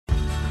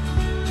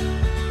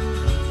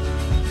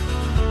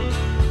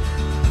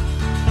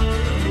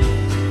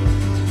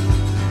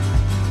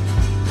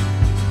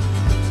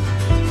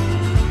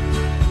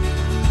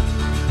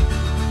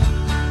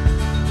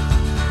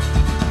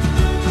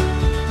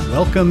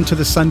Welcome to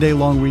the Sunday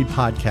Long Read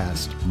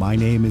Podcast. My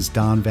name is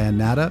Don Van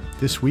Natta.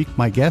 This week,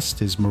 my guest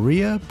is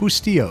Maria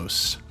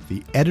Bustillos,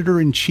 the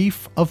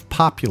editor-in-chief of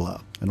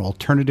Popula, an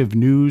alternative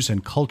news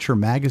and culture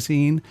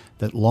magazine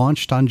that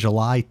launched on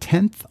July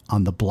 10th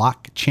on the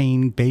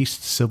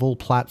blockchain-based civil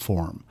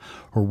platform.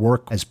 Her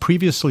work has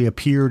previously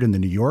appeared in The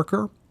New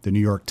Yorker, The New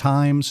York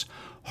Times,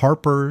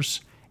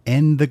 Harper's,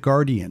 and The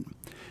Guardian.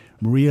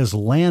 Maria's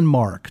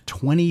landmark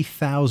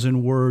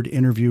 20,000-word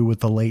interview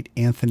with the late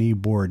Anthony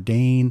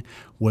Bourdain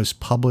was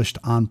published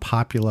on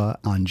Popula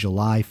on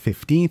July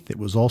 15th. It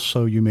was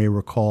also, you may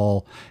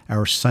recall,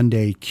 our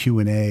Sunday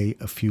Q&A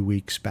a few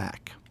weeks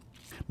back.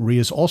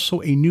 Maria is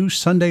also a new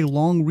Sunday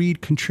Long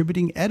Read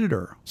contributing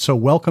editor. So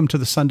welcome to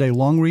the Sunday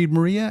Long Read,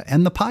 Maria,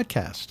 and the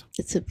podcast.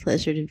 It's a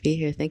pleasure to be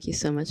here. Thank you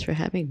so much for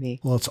having me.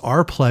 Well, it's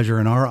our pleasure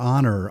and our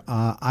honor.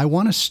 I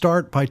want to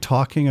start by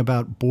talking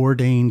about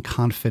Bourdain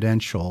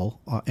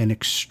Confidential, an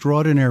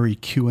extraordinary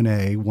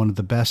Q&A, one of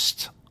the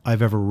best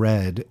I've ever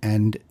read,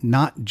 and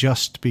not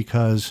just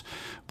because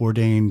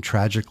Bourdain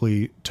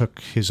tragically took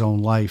his own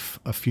life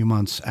a few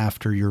months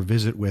after your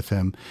visit with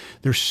him.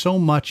 There's so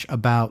much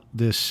about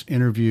this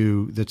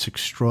interview that's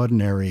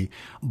extraordinary,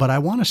 but I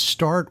want to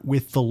start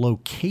with the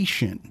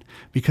location,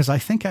 because I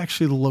think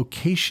actually the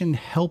location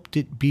helped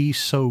it be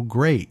so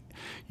great.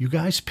 You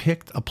guys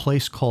picked a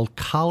place called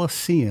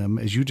Coliseum,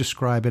 as you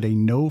describe it, a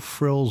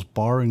no-frills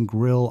bar and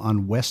grill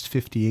on West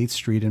 58th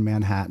Street in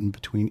Manhattan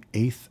between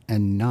 8th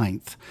and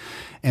 9th.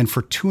 And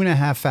for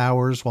 2.5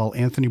 hours, while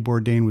Anthony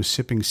Bourdain was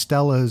sipping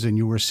Stellas and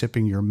you were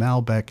sipping your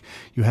Malbec,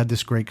 you had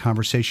this great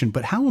conversation.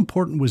 But how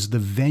important was the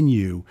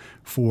venue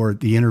for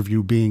the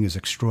interview being as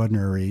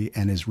extraordinary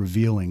and as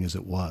revealing as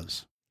it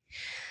was?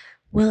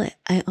 Well,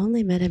 I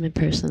only met him in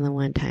person the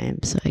one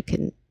time, so I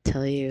couldn't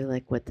tell you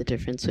like what the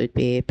difference would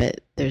be,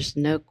 but there's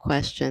no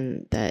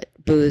question that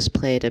booze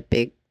played a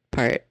big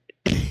part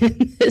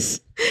in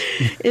this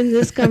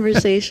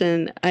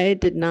conversation. I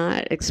did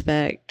not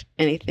expect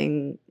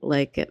anything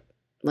like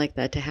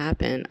that to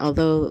happen.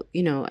 Although,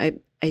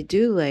 I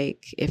do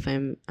like, if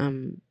I'm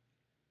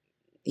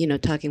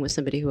talking with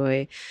somebody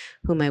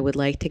whom I would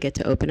like to get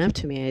to open up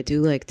to me, I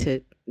do like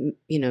to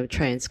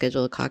try and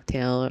schedule a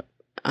cocktail.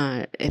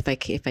 If I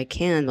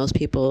can. Most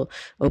people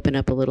open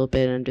up a little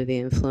bit under the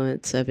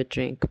influence of a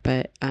drink,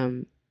 but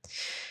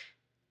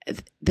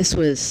this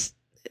was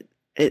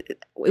it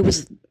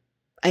was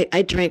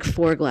I drank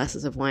 4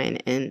 glasses of wine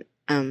in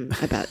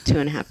about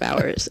 2.5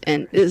 hours,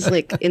 and it was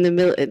like in the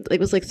middle. It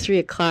was like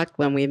 3:00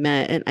 when we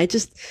met, and I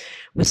just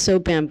was so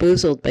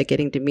bamboozled by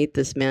getting to meet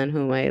this man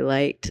whom I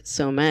liked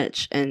so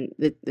much. And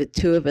the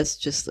two of us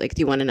just like,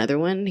 do you want another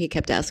one? He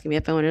kept asking me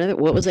if I wanted another.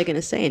 What was I going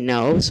to say?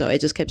 No. So I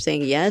just kept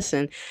saying yes,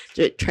 and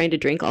trying to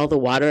drink all the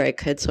water I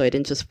could so I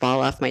didn't just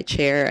fall off my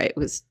chair. It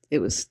was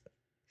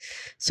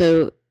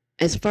so,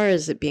 as far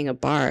as it being a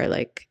bar,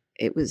 like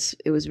it was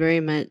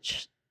very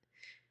much,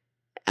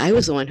 I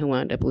was the one who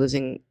wound up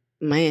losing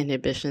my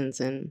inhibitions,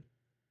 and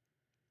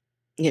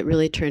it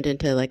really turned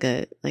into like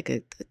a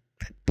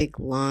big,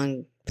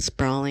 long,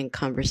 sprawling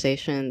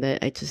conversation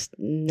that I just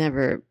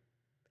never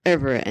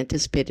ever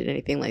anticipated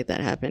anything like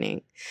that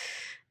happening.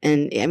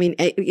 And I mean,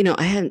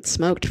 I hadn't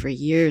smoked for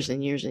years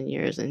and years and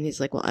years, and he's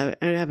like, well, I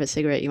don't have a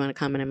cigarette, you want to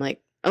come? And I'm like,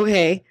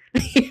 okay.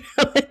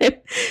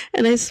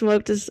 And I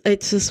smoked this. I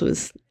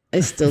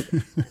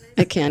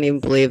can't even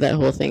believe that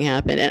whole thing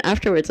happened. And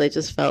afterwards I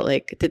just felt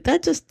like, did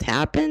that just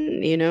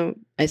happen? It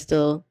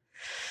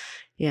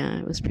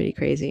was pretty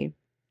crazy.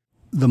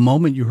 The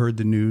moment you heard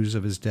the news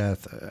of his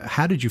death,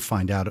 how did you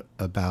find out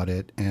about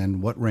it,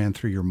 and what ran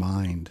through your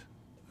mind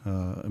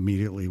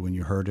immediately when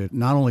you heard it?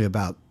 Not only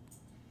about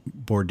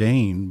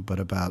Bourdain, but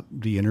about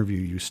the interview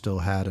you still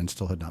had and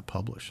still had not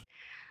published.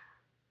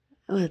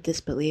 Oh,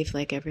 disbelief,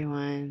 like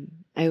everyone.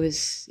 I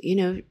was,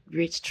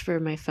 reached for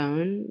my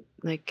phone,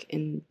 like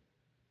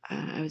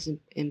I was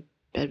in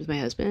bed with my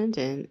husband,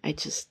 and I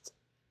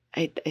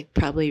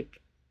probably,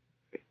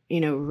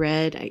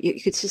 read. You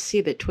could just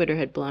see that Twitter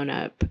had blown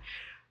up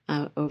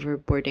over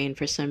Bourdain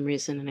for some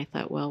reason, and I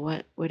thought, well,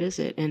 what is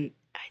it? And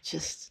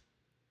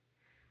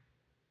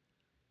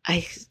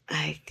his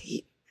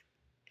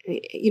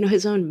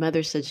own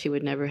mother said she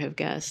would never have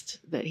guessed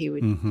that he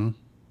would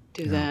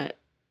do that.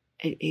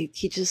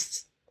 He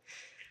just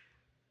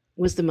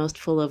was the most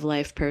full of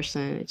life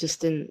person. It just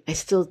didn't. I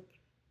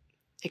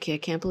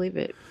can't believe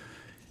it.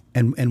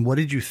 And what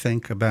did you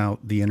think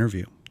about the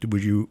interview? Were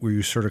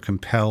you sort of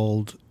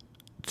compelled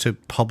to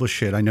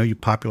publish it? I know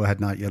Popula had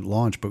not yet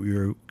launched, but were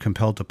you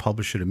compelled to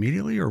publish it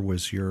immediately, or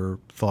was your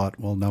thought,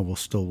 well, no, we'll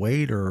still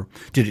wait? Or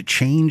did it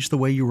change the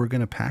way you were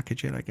going to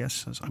package it, I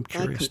guess? I'm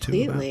curious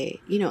completely.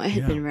 too. I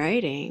had been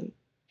writing,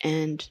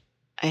 and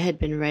I had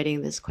been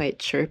writing this quite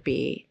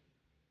chirpy,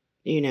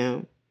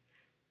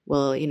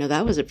 well,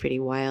 that was a pretty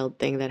wild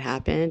thing that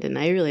happened, and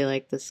I really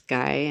liked this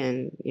guy,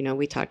 and,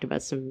 we talked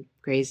about some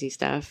crazy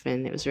stuff,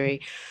 and it was very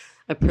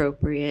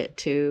appropriate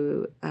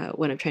to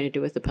what I'm trying to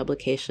do with the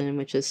publication,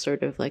 which is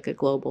sort of like a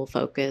global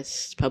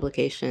focused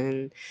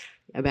publication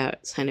about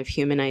kind of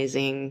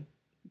humanizing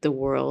the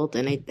world.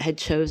 And I had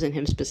chosen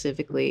him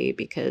specifically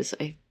because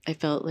I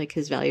felt like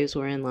his values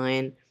were in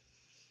line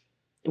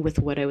with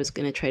what I was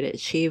going to try to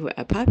achieve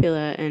at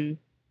Popula. And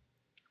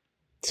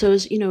so I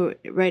was,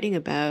 writing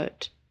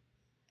about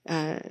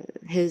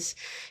his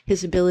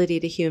ability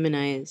to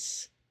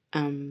humanize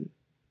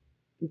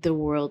the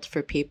world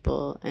for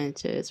people and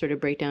to sort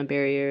of break down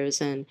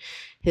barriers, and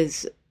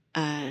his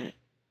kind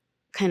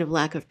of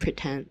lack of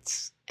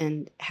pretense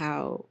and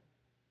how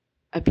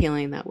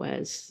appealing that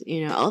was,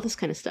 all this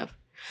kind of stuff.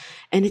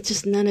 And it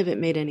just, none of it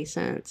made any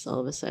sense all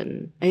of a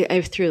sudden.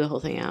 I threw the whole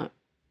thing out.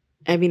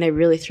 I mean, I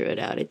really threw it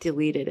out. I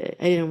deleted it.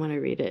 I didn't want to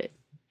read it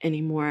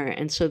anymore.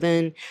 And so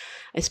then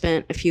I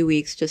spent a few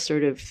weeks just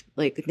sort of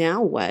like,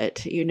 now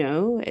what,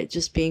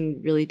 just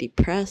being really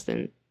depressed.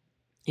 And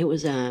it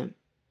was, I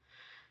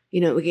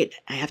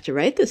have to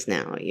write this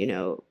now,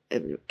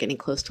 getting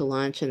close to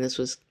launch. And this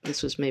was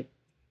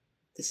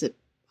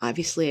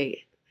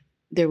obviously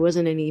there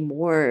wasn't any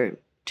more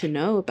to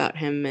know about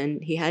him,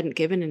 and he hadn't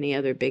given any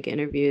other big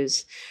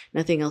interviews.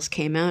 Nothing else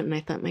came out. And I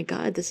thought, my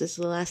God, this is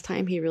the last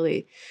time he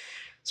really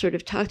sort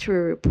of talked to a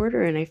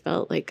reporter. And I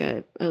felt like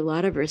a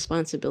lot of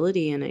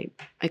responsibility, and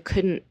I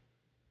couldn't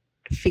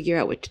figure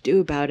out what to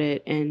do about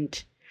it.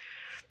 And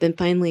then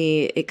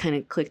finally it kind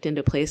of clicked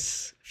into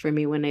place for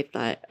me when I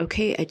thought,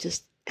 okay, I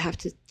just have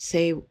to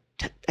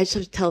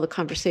tell the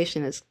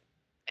conversation I'm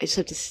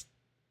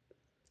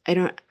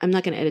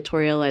not going to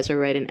editorialize or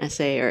write an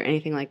essay or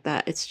anything like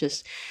that. It's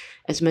just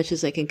as much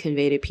as I can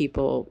convey to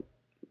people,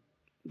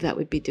 that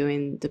would be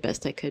doing the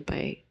best I could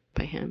by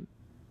him.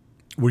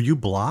 Were you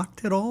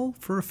blocked at all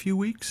for a few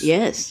weeks?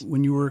 Yes.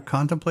 When you were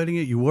contemplating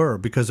it, you were,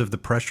 because of the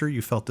pressure.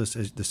 You felt this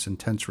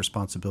intense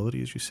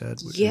responsibility, as you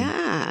said.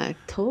 Yeah,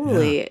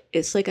 totally. Yeah.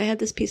 It's like I had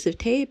this piece of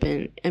tape,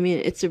 and I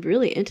mean, it's a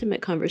really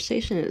intimate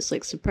conversation. It's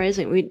like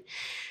surprising.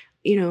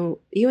 You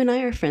and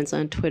I are friends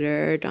on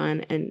Twitter,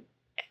 Don, and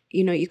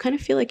you kind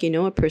of feel like you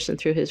know a person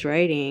through his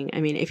writing.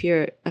 I mean, if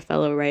you're a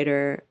fellow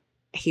writer,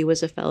 he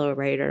was a fellow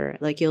writer,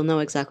 like you'll know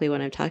exactly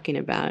what I'm talking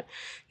about.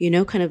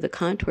 Kind of the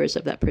contours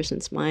of that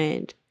person's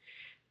mind.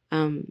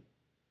 In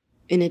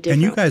a different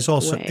and you guys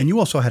also way. And you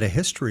also had a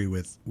history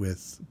with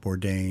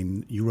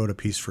Bourdain. You wrote a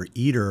piece for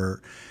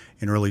Eater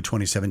in early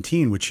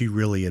 2017, which he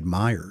really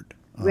admired.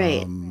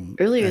 Right.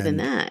 Earlier than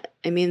that.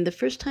 I mean, the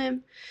first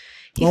time.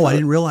 I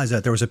didn't realize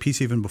that there was a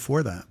piece even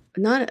before that.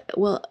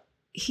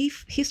 He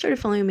started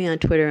following me on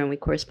Twitter, and we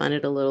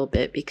corresponded a little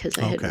bit because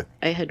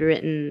I had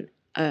written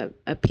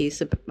a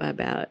piece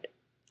about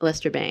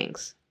Lester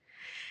Bangs,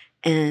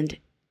 and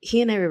he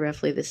and I were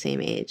roughly the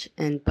same age,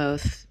 and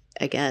both,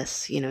 I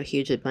guess,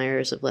 huge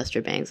admirers of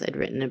Lester Bangs. I'd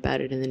written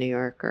about it in the New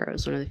Yorker. It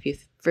was one of the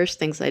first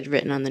things I'd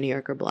written on the New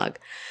Yorker blog.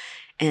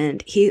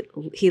 And he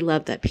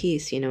loved that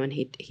piece, and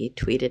he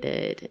tweeted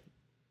it.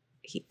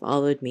 He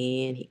followed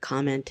me and he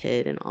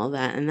commented and all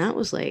that. And that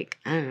was like,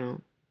 I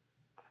don't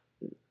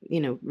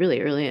know,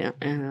 really early,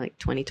 like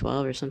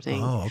 2012 or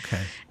something. Oh,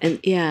 okay. And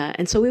yeah.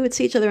 And so we would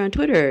see each other on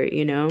Twitter,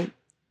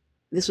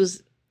 This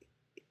was,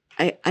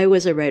 I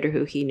was a writer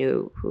who he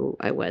knew who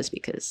I was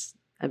because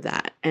of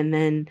that. And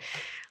then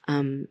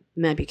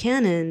Matt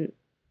Buchanan,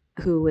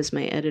 who was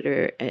my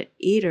editor at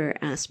Eater,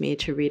 asked me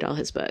to read all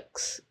his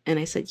books. And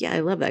I said, yeah, I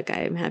love that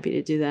guy. I'm happy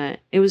to do that.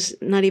 It was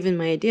not even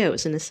my idea. It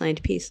was an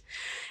assigned piece.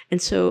 And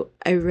so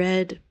I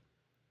read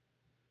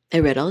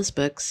all his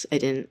books. I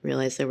didn't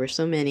realize there were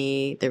so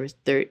many. There was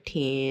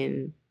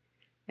 13.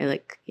 I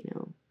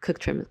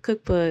cooked from the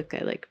cookbook.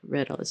 I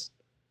read all his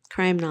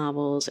crime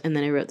novels. And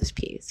then I wrote this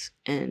piece.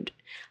 And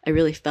I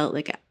really felt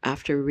like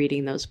after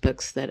reading those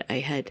books that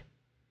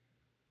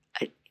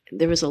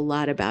there was a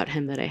lot about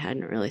him that I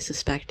hadn't really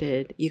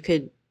suspected. You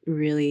could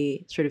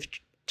really sort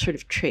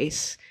of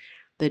trace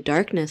the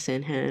darkness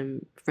in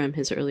him from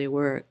his early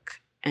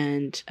work.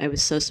 And I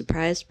was so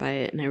surprised by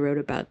it. And I wrote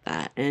about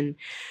that. And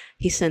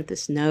he sent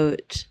this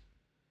note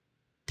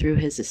through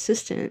his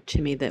assistant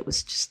to me that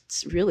was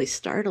just really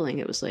startling.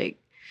 It was like,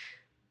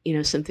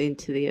 something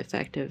to the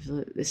effect of,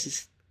 this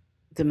is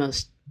the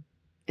most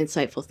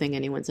insightful thing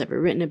anyone's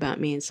ever written about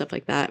me and stuff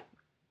like that.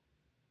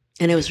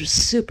 And I was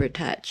super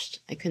touched.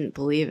 I couldn't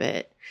believe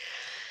it.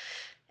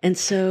 And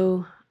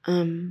so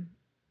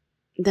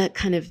that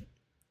kind of,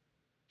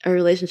 our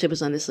relationship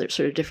was on this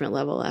sort of different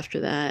level after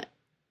that.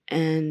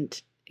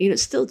 And,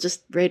 still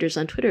just writers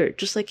on Twitter,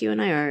 just like you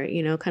and I are,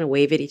 kind of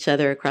wave at each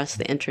other across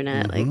the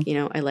internet. Mm-hmm.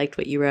 Like, I liked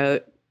what you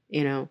wrote,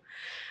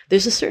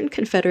 There's a certain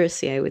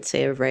confederacy, I would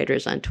say, of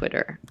writers on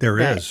Twitter. There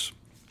is.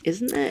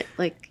 Isn't it?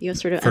 Like,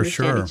 sort of For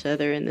understand sure. each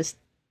other in this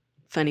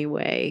funny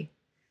way.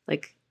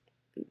 Like,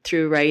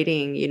 through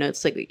writing,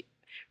 it's like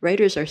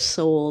writers are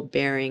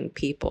soul-bearing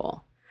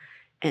people.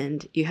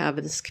 And you have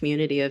this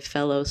community of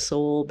fellow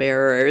soul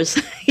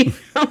bearers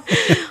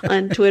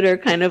on Twitter,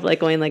 kind of like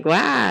going like,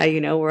 wow,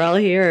 we're all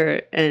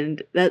here.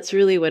 And that's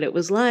really what it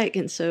was like.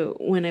 And so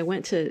when I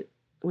went to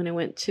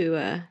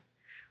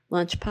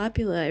launch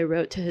Popula, I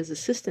wrote to his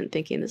assistant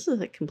thinking, this is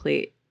a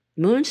complete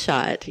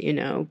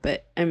moonshot,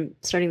 but I'm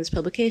starting this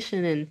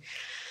publication and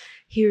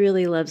he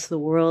really loves the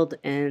world.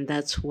 And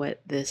that's what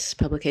this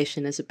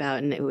publication is about.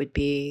 And it would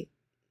be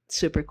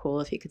super cool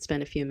if he could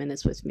spend a few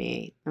minutes with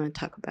me and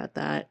talk about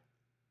that.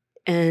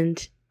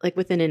 And like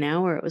within an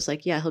hour, it was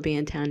like, yeah, he'll be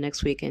in town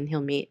next week and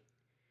he'll meet.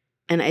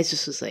 And I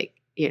just was like,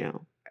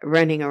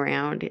 running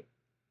around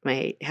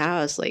my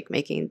house, like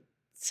making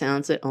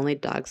sounds that only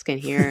dogs can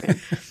hear.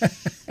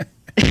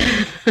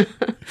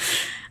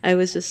 I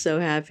was just so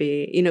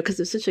happy, because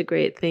it's such a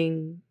great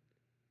thing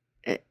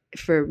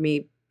for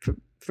me,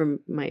 for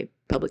my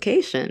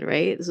publication,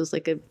 right? This was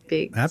like a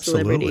big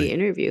celebrity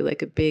interview,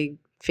 like a big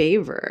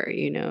favor,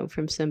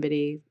 from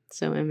somebody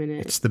so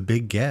eminent. It's the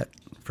big get,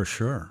 for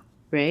sure.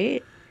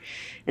 Right?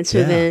 And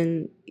so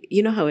then,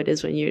 you know how it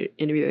is when you're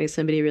interviewing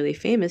somebody really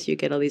famous, you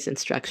get all these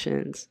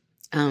instructions.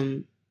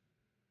 And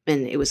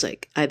it was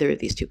like either of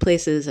these two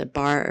places, a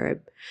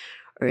bar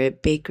or a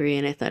bakery.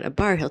 And I thought, a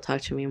bar, he'll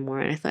talk to me more.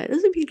 And I thought,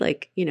 this would be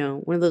like,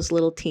 one of those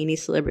little teeny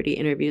celebrity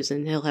interviews,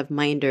 and he'll have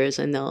minders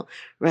and they'll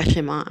rush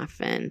him off.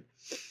 And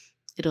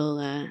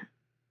it'll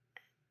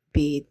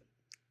be,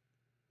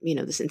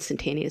 this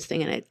instantaneous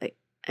thing. And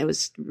I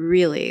was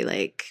really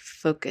like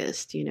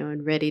focused,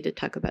 and ready to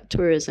talk about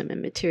tourism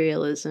and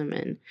materialism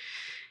and,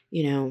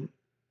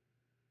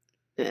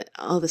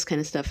 all this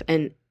kind of stuff.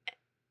 And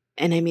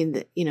I mean,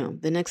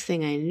 the next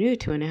thing I knew,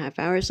 2.5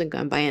 hours had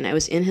gone by, and I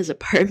was in his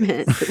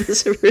apartment. It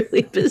was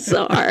really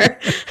bizarre.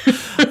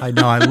 I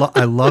know.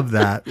 I love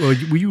that. Well,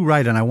 you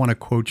write, and I want to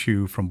quote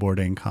you from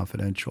Bourdain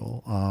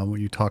Confidential. When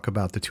you talk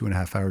about the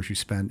 2.5 hours you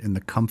spent in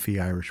the comfy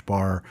Irish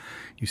bar,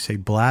 you say,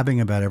 blabbing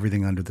about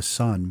everything under the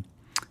sun.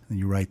 And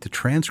you write, the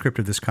transcript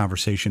of this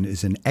conversation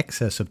is in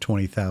excess of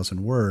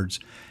 20,000 words,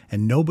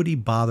 and nobody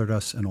bothered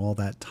us in all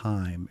that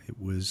time.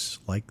 It was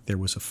like there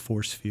was a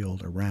force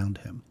field around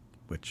him,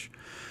 which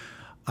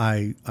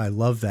I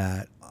love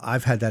that.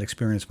 I've had that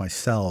experience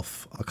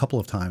myself a couple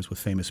of times with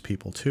famous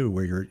people too,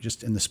 where you're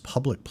just in this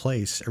public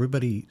place.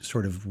 Everybody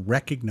sort of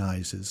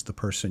recognizes the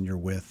person you're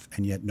with,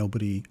 and yet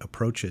nobody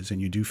approaches.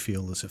 And you do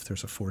feel as if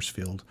there's a force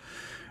field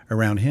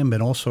around him,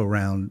 but also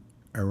around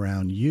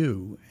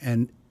you.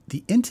 And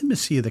the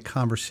intimacy of the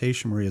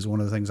conversation, Maria, is one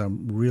of the things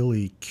I'm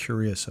really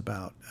curious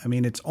about. I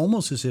mean, it's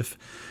almost as if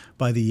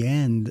by the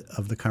end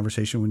of the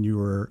conversation, when you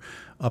were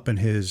up in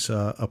his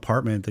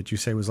apartment that you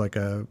say was like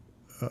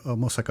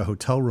almost like a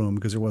hotel room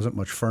because there wasn't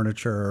much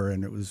furniture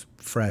and it was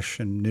fresh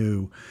and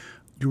new,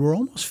 you were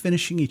almost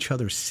finishing each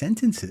other's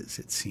sentences,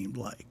 it seemed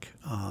like.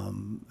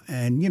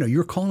 And, you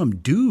were calling him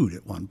dude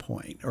at one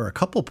point or a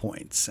couple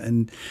points.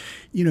 And,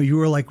 you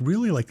were like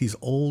really like these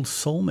old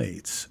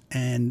soulmates.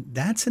 And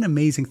that's an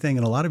amazing thing.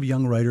 And a lot of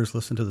young writers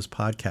listen to this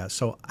podcast.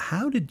 So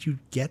how did you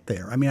get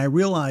there? I mean, I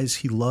realize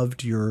he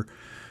loved your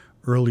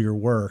earlier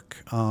work.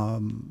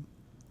 And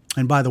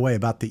by the way,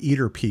 about the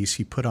eater piece,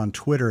 he put on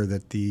Twitter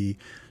that the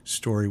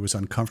story was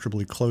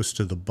uncomfortably close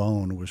to the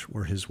bone,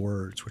 were his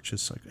words, which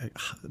is like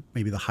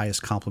maybe the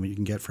highest compliment you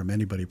can get from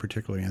anybody,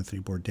 particularly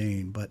Anthony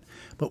Bourdain. But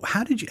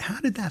how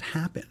did that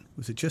happen?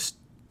 Was it just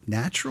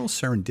natural,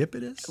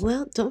 serendipitous?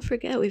 Well, don't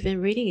forget, we've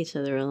been reading each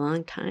other a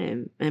long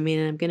time. I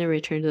mean, I'm going to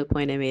return to the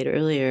point I made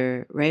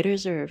earlier.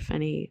 Writers are a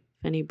funny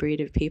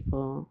breed of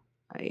people.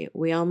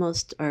 We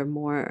almost are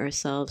more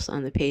ourselves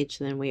on the page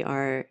than we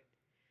are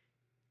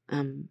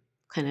kind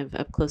of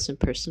up close and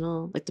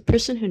personal. Like the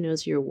person who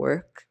knows your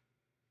work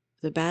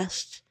the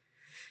best,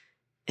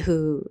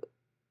 who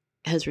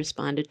has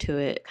responded to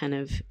it kind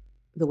of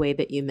the way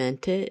that you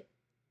meant it,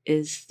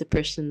 is the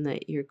person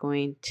that you're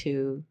going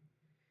to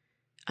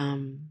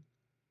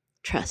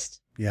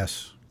trust.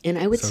 Yes. And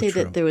I would so say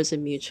true. that there was a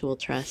mutual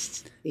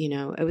trust.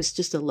 It was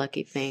just a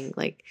lucky thing.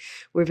 Like,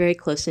 we're very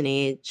close in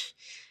age,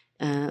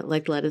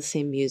 liked a lot of the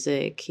same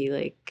music.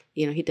 He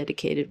he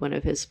dedicated one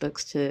of his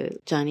books to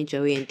Johnny,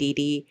 Joey, and Dee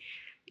Dee,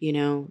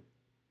 and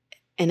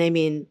I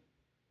mean,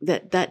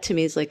 that to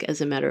me is like,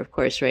 as a matter of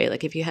course, right?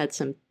 Like if you had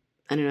some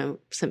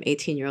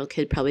 18-year-old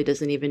kid probably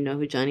doesn't even know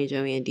who Johnny,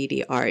 Joey, and Dee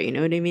Dee are, you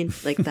know what I mean?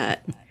 Like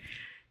that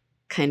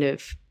kind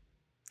of,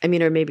 I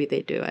mean, or maybe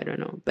they do, I don't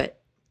know. But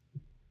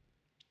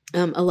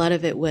a lot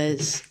of it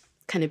was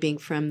kind of being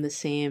from the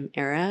same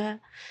era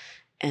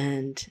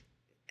and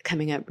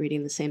coming up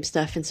reading the same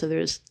stuff. And so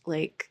there's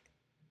like,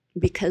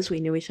 because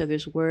we knew each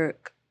other's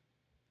work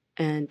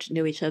and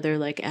knew each other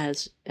like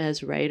as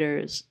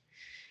writers,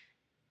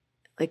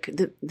 like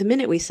the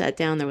minute we sat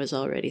down, there was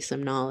already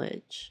some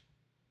knowledge.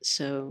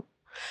 So,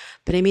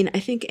 but I mean, I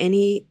think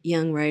any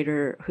young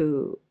writer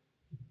who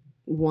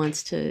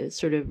wants to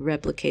sort of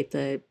replicate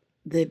the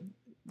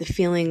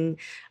feeling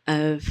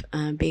of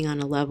being on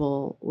a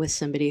level with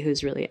somebody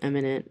who's really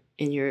eminent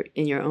in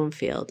your own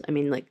field. I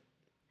mean, like,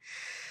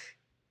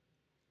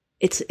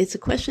 it's a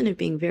question of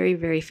being very,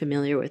 very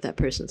familiar with that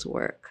person's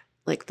work.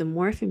 Like the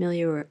more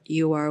familiar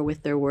you are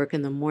with their work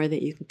and the more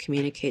that you can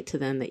communicate to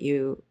them that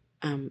you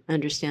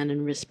understand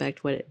and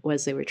respect what it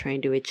was they were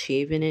trying to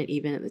achieve in it,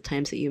 even at the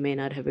times that you may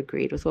not have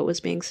agreed with what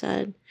was being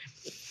said.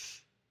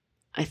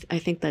 I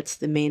think that's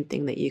the main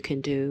thing that you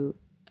can do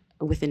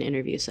with an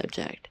interview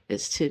subject,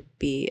 is to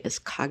be as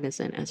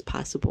cognizant as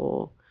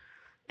possible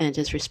and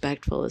as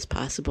respectful as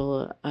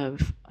possible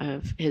of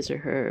his or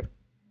her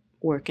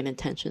work and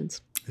intentions.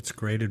 It's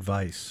great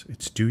advice.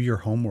 It's do your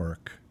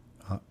homework.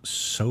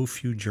 So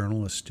few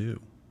journalists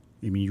do.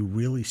 I mean, you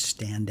really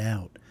stand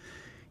out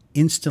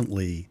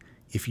instantly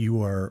if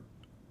you are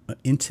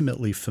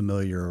intimately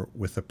familiar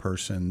with a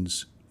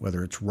person's,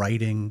 whether it's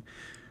writing,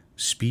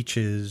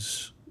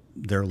 speeches,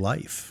 their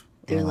life,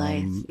 Their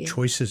life, yeah.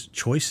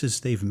 choices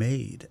they've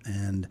made,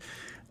 and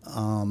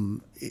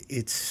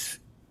it's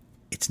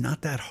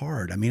not that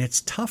hard. I mean,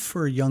 it's tough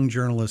for a young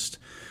journalist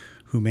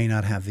who may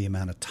not have the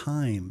amount of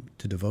time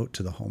to devote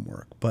to the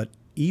homework. But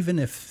even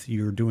if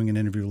you're doing an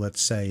interview,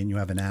 let's say, and you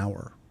have an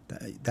hour,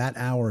 that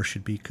hour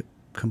should be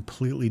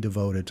completely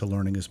devoted to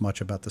learning as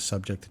much about the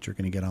subject that you're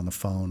going to get on the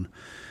phone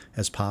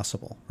as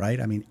possible,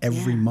 right? I mean,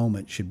 every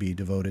moment should be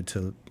devoted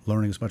to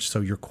learning as much so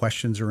your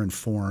questions are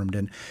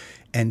informed.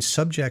 And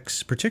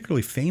subjects,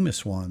 particularly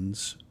famous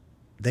ones,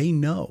 they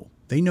know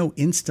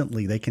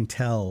instantly. They can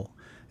tell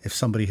if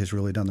somebody has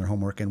really done their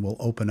homework and will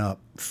open up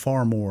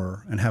far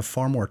more and have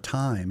far more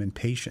time and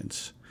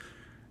patience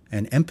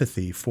and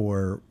empathy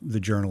for the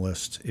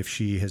journalist if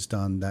she has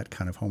done that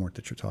kind of homework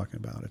that you're talking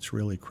about. It's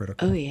really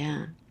critical. Oh,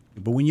 yeah.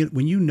 But when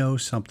you know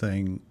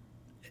something,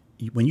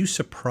 when you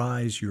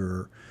surprise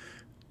your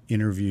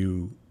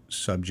interview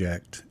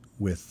subject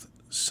with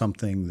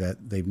something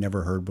that they've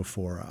never heard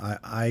before,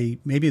 I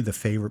maybe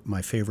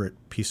my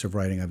favorite piece of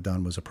writing I've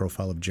done was a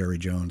profile of Jerry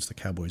Jones, the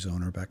Cowboys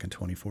owner, back in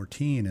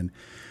 2014, and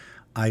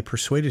I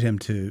persuaded him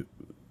to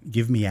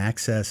give me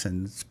access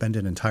and spend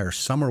an entire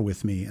summer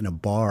with me in a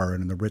bar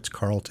in the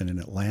Ritz-Carlton in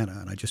Atlanta.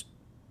 And I just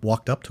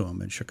walked up to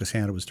him and shook his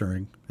hand. It was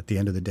at the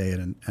end of the day at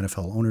an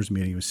NFL owners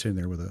meeting. He was sitting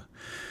there with a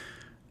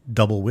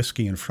double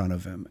whiskey in front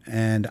of him.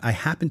 And I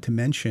happened to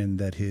mention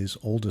that his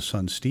oldest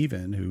son,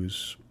 Steven,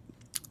 who's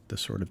the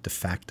sort of de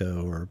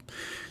facto or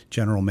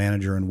general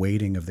manager in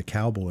waiting of the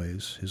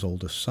Cowboys, his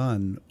oldest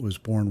son, was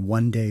born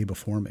one day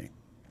before me.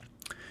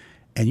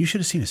 And you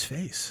should have seen his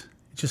face.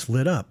 It just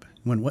lit up.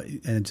 And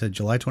it said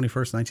July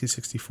 21st,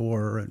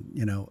 1964,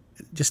 and,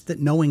 just that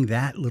knowing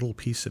that little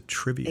piece of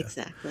trivia.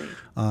 Exactly.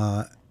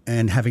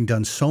 And having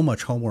done so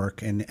much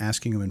homework and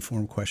asking him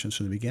informed questions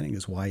from the beginning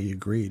is why he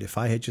agreed. If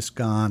I had just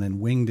gone and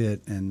winged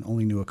it and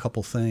only knew a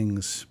couple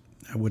things,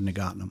 I wouldn't have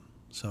gotten him.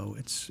 So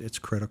it's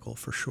critical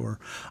for sure.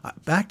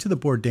 Back to the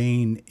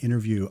Bourdain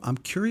interview, I'm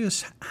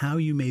curious how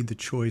you made the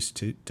choice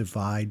to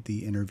divide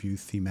the interview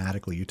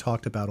thematically. You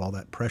talked about all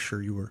that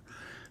pressure you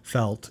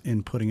felt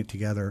in putting it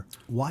together.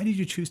 Why did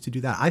you choose to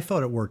do that? I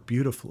thought it worked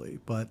beautifully,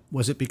 but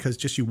was it because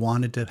just you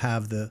wanted to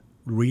have the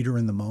reader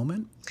in the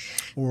moment,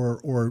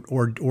 or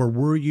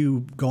were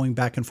you going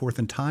back and forth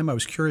in time? I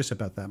was curious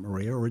about that,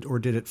 Maria, or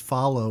did it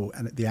follow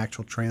the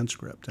actual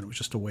transcript and it was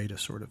just a way to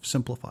sort of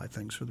simplify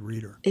things for the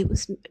reader?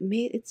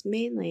 It's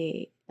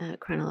mainly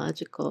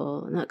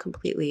chronological, not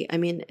completely. I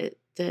mean,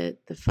 the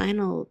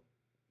final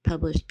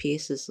published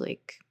piece is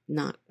like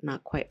not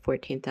quite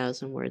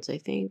 14,000 words, I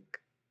think.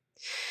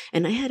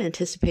 And I had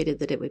anticipated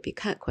that it would be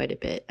cut quite a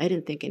bit. I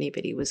didn't think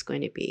anybody was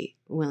going to be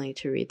willing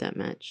to read that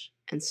much.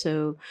 And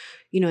so,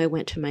 I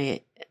went to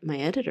my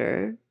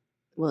editor.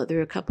 Well, there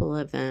were a couple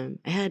of them.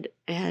 I had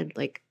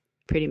like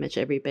pretty much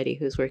everybody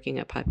who's working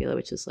at Popula,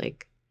 which is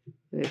like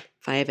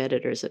 5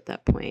 editors at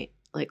that point,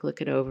 like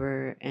look it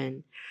over.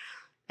 And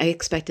I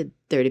expected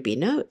there to be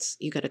notes.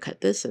 You got to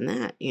cut this and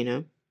that,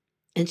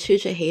 And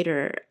Shuja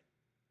Hader,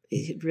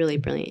 a really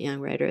brilliant young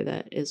writer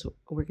that is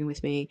working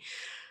with me,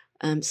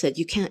 said,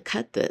 "You can't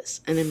cut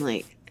this." And I'm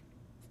like,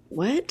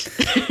 what?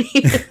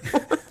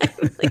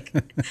 I'm like,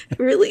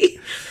 really?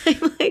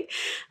 I'm like,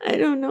 I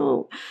don't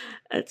know.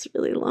 That's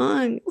really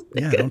long.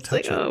 Yeah, don't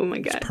touch it. Oh my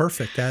God. It's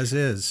perfect as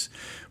is,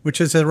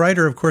 which as a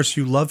writer, of course,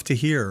 you love to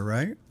hear,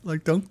 right?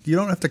 Like, you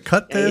don't have to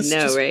cut this. I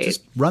know, right?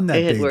 Just run that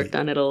baby. I had worked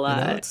on it a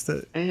lot.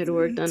 I had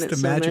worked on it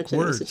so much. Words.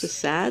 And it was such a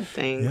sad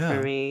thing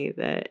for me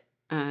that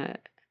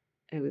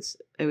I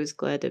was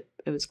glad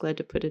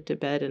to put it to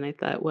bed, and I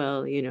thought,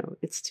 well,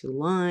 it's too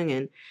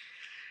long,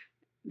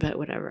 but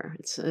whatever,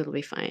 it'll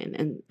be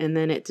fine. And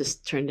then it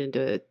just turned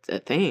into a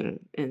thing,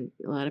 and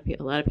a lot of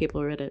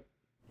people read it.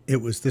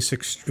 It was this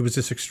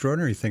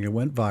extraordinary thing. It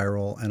went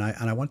viral, and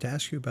I want to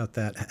ask you about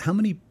that. How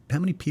many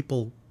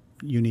people,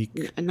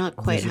 unique, not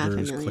quite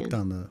visitors 500,000, clicked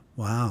on the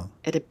wow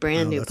at a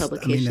brand new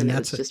publication? It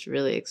was just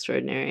really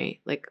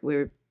extraordinary. Like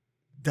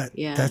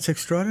that's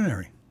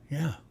extraordinary.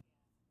 Yeah,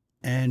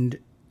 and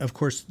of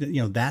course,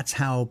 that's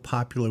how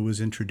Popula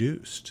was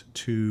introduced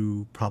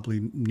to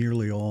probably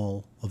nearly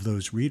all of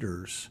those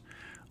readers.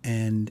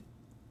 And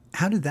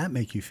how did that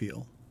make you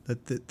feel?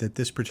 That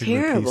this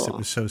particular Terrible. Piece that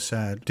was so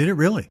sad? Did it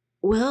really?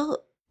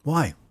 Well,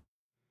 why?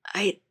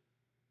 I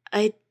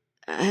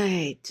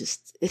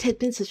just, it had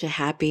been such a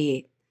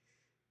happy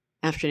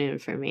afternoon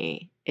for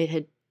me. It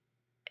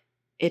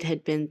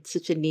had been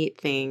such a neat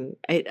thing.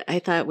 I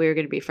thought we were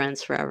going to be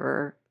friends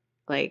forever.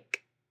 Like,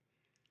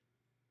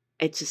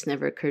 it just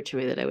never occurred to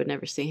me that I would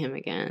never see him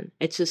again.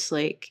 It's just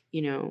like,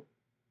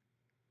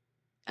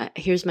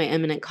 here's my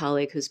eminent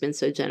colleague who's been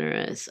so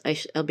generous.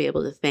 I'll be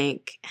able to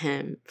thank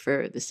him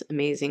for this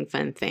amazing,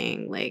 fun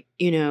thing. Like,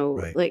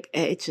 Right. like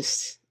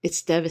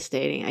it's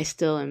devastating. I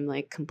still am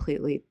like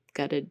completely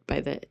gutted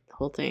by the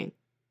whole thing.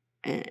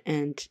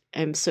 And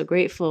I'm so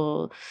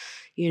grateful,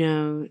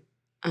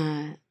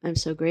 I'm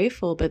so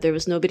grateful, but there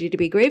was nobody to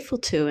be grateful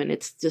to, and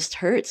it just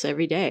hurts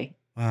every day.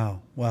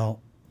 Wow.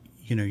 Well,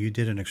 you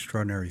did an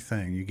extraordinary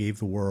thing. You gave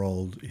the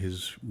world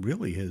it's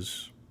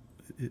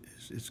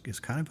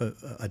kind of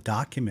a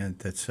document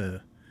that's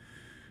a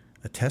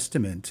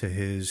testament to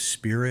his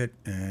spirit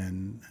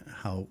and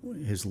how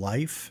his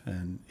life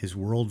and his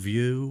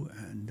worldview.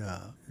 And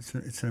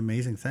it's an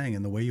amazing thing.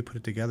 And the way you put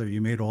it together, you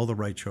made all the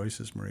right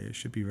choices, Maria. You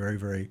should be very,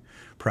 very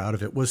proud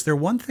of it. Was there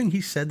one thing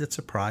he said that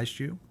surprised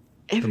you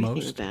the Everything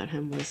most? about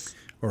him was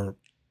Or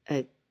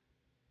a,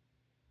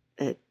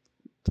 a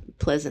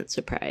pleasant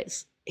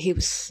surprise. He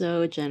was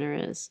so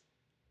generous.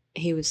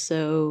 He was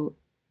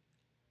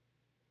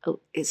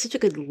he's such a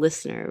good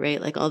listener,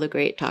 right? Like all the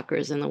great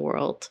talkers in the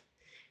world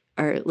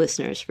are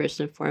listeners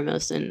first and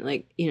foremost, and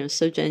like,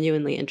 so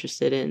genuinely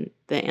interested in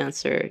the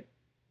answer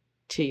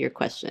to your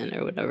question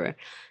or whatever.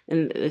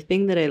 And the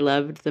thing that I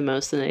loved the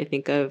most and I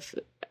think of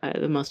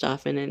the most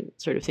often, and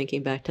sort of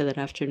thinking back to that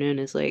afternoon,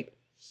 is like,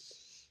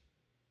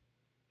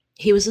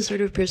 he was the sort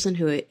of person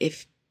who,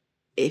 if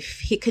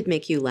he could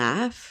make you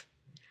laugh,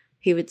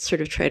 he would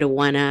sort of try to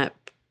one up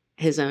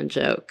his own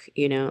joke,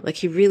 like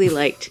he really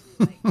liked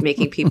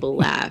making people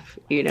laugh,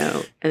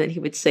 and then he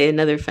would say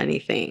another funny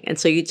thing. And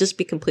so you'd just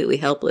be completely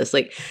helpless.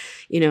 Like,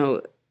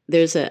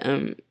 there's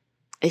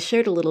I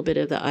shared a little bit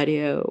of the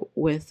audio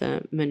with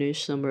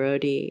Manoush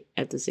Zomorodi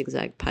at the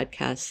Zigzag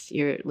podcast.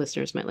 Your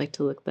listeners might like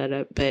to look that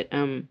up, but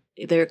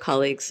they're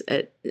colleagues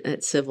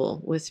at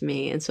Civil with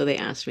me. And so they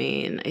asked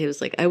me, and he was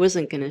like, I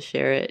wasn't going to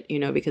share it,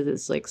 because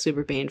it's like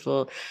super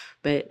painful.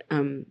 But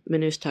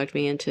Manoush talked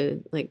me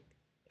into like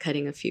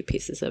cutting a few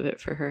pieces of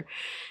it for her.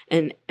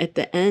 And at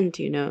the end,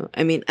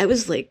 I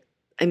was like,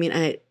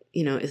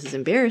 this is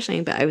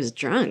embarrassing, but I was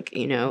drunk,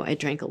 I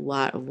drank a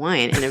lot of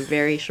wine in a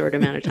very short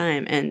amount of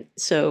time. And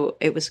so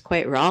it was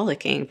quite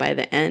rollicking by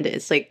the end.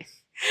 It's like,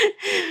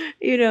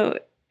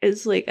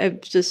 it's like,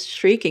 I'm just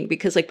shrieking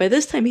because like by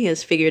this time he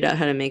has figured out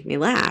how to make me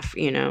laugh,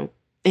 and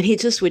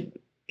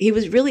he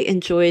was really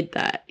enjoyed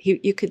that.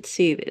 You could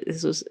see that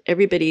this was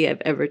everybody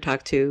I've ever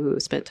talked to who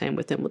spent time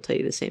with him will tell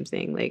you the same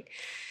thing. Like,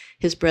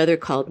 his brother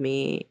called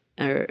me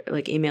or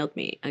like emailed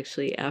me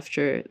actually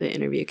after the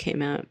interview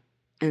came out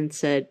and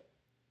said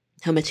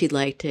how much he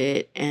liked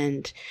it.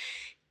 And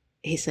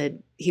he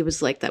said he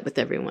was like that with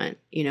everyone.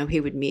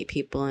 He would meet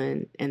people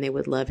and they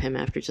would love him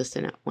after just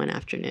one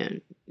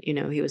afternoon.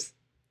 He was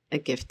a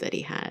gift that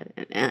he had.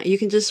 And you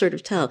can just sort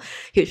of tell.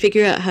 He would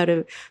figure out how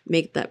to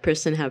make that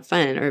person have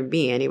fun, or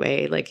me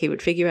anyway. Like, he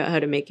would figure out how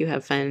to make you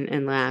have fun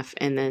and laugh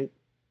and then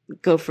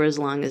go for as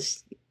long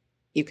as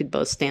you could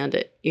both stand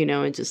it,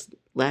 and just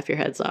laugh your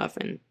heads off.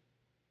 And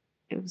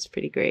it was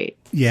pretty great.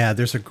 Yeah,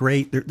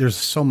 there's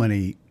so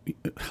many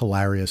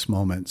hilarious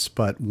moments,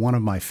 but one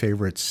of my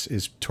favorites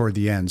is toward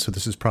the end. So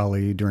this is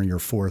probably during your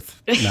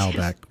fourth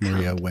Malbec,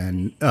 Maria,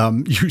 when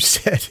you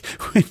said,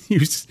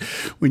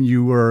 when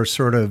you were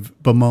sort of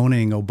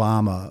bemoaning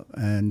Obama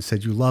and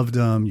said you loved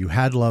him, you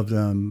had loved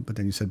him, but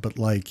then you said, but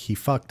like, he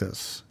fucked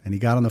us and he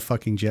got on the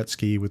fucking jet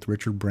ski with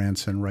Richard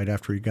Branson right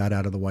after he got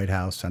out of the White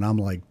House. And I'm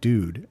like,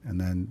 dude. And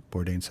then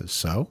Bourdain says,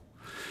 so?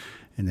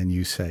 And then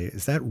you say,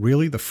 is that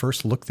really the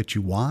first look that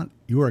you want?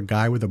 You are a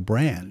guy with a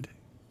brand.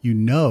 You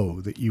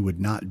know that you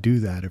would not do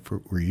that if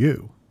it were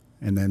you.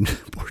 And then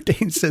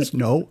Bourdain says,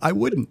 no, I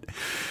wouldn't.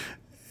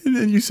 And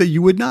then you say,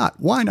 you would not.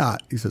 Why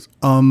not? He says,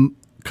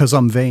 'cause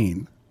I'm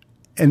vain.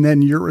 And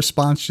then your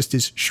response just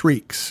is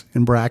shrieks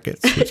in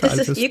brackets, which I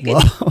just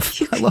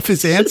love. I love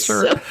his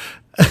answer.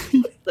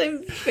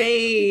 I'm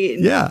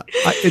vain. Yeah.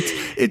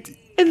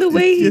 And the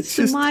way he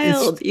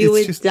smiled, you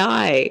would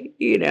die,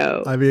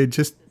 I mean,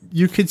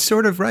 you could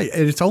sort of, right.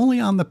 And it's only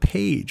on the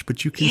page,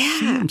 but you can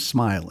see him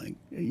smiling.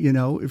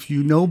 If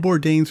you know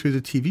Bourdain through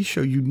the TV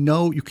show,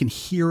 you can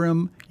hear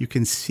him, you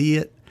can see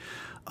it.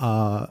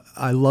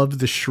 I loved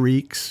the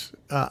shrieks.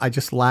 I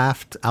just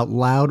laughed out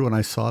loud when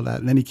I saw that.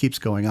 And then he keeps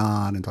going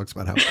on and talks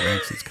about how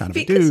Branson's kind of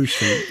a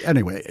douche. And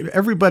anyway,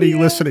 everybody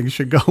listening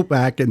should go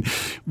back and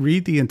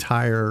read the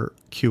entire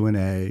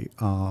Q&A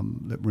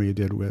that Maria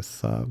did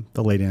with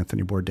the late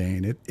Anthony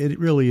Bourdain. It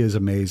really is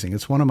amazing.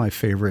 It's one of my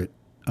favorite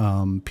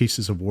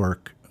pieces of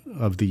work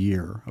of the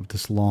year, of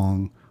this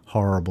long,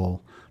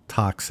 horrible,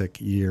 toxic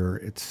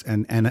year.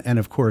 And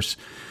of course,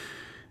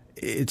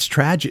 it's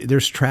tragic.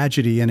 There's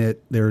tragedy in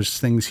it. There's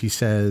things he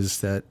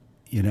says that,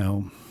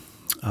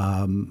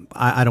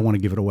 I don't want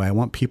to give it away. I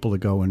want people to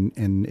go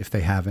and if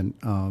they haven't,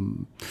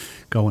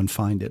 go and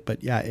find it.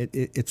 But yeah,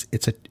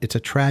 it's a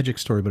tragic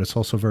story, but it's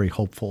also very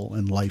hopeful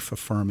and life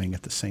affirming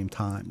at the same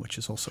time, which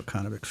is also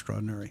kind of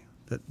extraordinary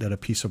that a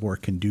piece of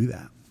work can do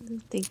that.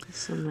 Thank you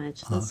so much.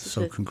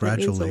 So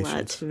congratulations. That means a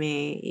lot to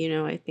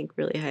me. I think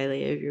really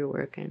highly of your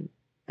work, and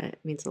it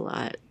means a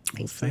lot.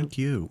 Thank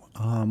you.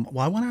 Well,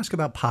 I want to ask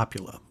about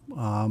Popula.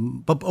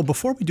 But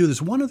before we do,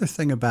 there's one other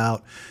thing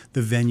about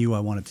the venue I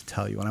wanted to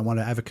tell you, and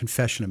I have a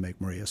confession to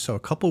make, Maria. So a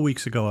couple of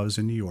weeks ago, I was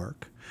in New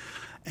York,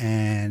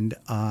 And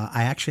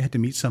I actually had to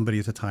meet somebody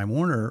at the Time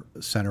Warner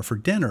Center for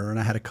dinner, and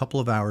I had a couple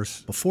of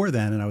hours before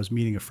then, and I was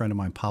meeting a friend of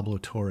mine, Pablo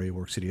Torre, who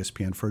works at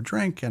ESPN, for a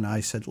drink, and I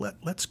said,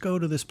 let's go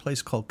to this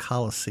place called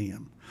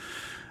Coliseum.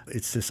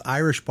 It's this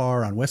Irish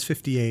bar on West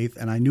 58th,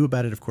 and I knew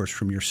about it, of course,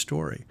 from your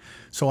story.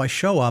 So I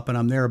show up, and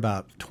I'm there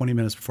about 20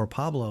 minutes before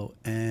Pablo,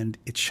 and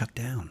it's shut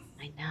down.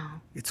 I know.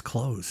 It's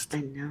closed.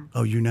 I know.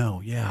 Oh, you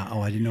know. Yeah.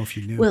 Oh, I didn't know if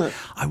you knew. Well,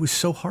 I was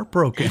so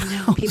heartbroken.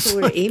 I know.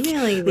 People were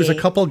emailing me. There's a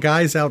couple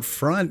guys out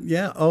front.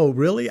 Yeah. Oh,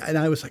 really? And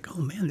I was like,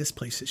 oh, man, this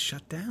place is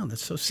shut down.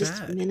 That's so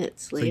sad. Just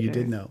minutes later. So you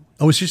did know.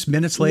 Oh, it was just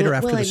minutes later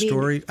after the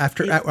story?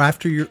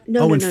 After your...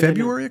 No, in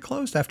February it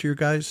closed? After your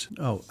guys...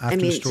 Oh, after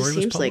the story was published?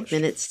 It just seems like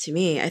minutes to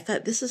me. I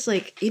thought this is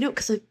like,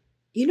 because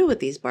you know what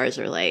these bars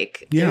are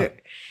like. Yeah.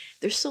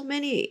 There's so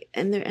many,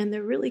 and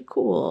they're really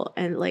cool,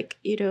 and like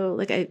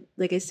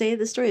I say in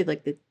the story,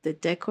 like the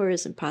decor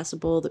is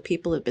impossible. The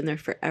people have been there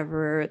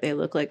forever. They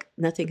look like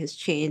nothing has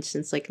changed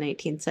since like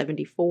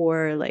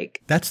 1974.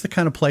 Like that's the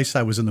kind of place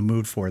I was in the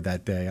mood for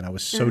that day, and I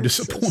was so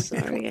disappointed. So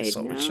sorry, I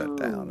saw it shut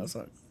down. I was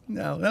like,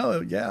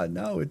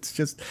 no. It's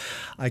just,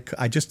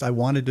 I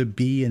wanted to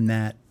be in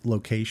that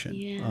location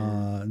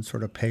and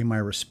sort of pay my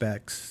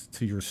respects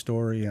to your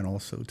story and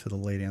also to the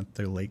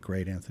late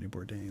great Anthony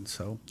Bourdain.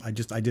 So I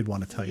did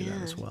want to tell you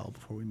that as well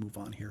before we move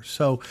on here.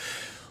 So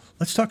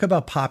let's talk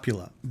about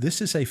Popula.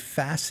 This is a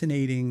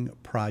fascinating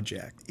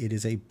project. It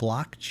is a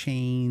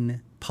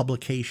blockchain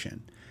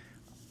publication.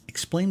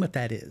 Explain what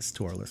that is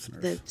to our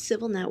listeners. The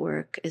Civil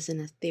Network is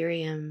an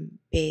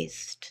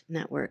Ethereum-based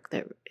network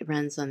that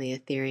runs on the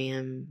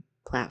Ethereum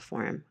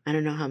platform. I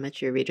don't know how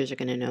much your readers are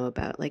going to know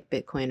about like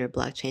Bitcoin or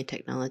blockchain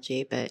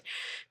technology, but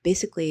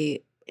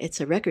basically it's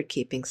a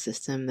record-keeping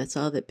system. That's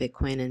all that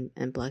Bitcoin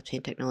and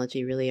blockchain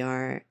technology really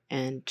are.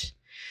 And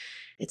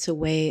it's a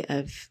way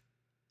of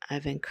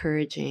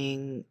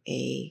encouraging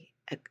a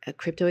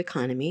crypto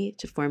economy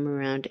to form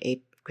around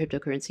a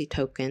cryptocurrency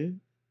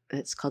token.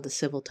 It's called the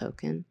Civil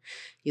token.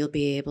 You'll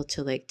be able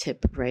to like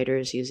tip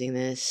writers using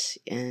this,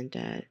 and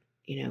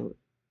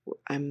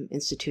I'm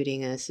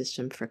instituting a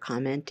system for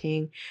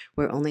commenting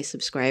where only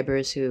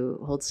subscribers who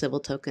hold Civil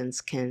tokens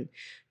can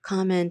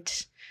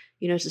comment,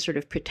 to sort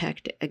of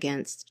protect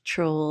against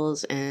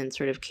trolls and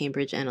sort of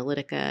Cambridge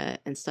Analytica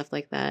and stuff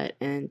like that.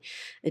 And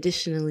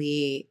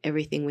additionally,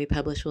 everything we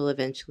publish will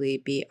eventually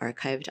be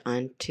archived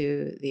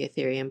onto the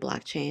Ethereum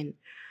blockchain,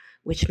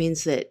 which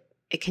means that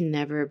it can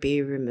never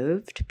be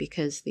removed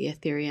because the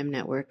Ethereum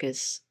network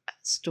is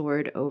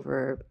stored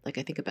over, like,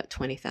 I think about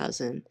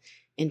 20,000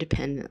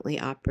 independently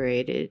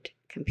operated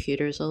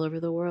computers all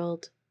over the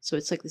world. So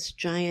it's like this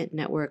giant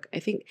network. I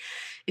think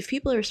if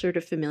people are sort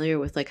of familiar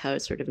with like how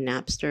it's sort of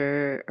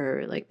Napster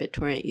or like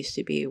BitTorrent used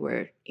to be,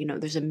 where,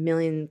 there's a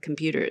million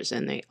computers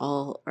and they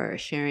all are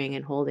sharing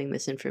and holding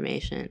this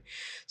information.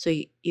 So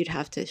you'd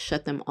have to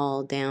shut them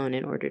all down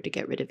in order to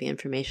get rid of the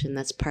information.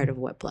 That's part of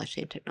what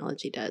blockchain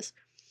technology does.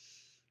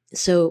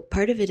 So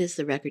part of it is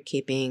the record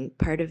keeping,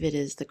 part of it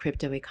is the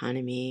crypto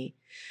economy,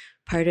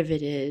 part of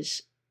it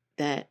is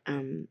that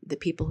the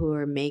people who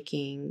are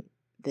making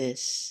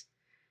this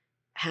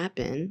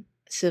happen,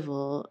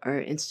 Civil, are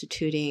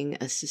instituting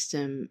a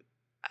system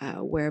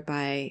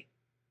whereby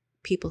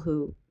people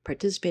who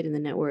participate in the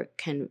network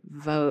can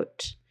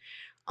vote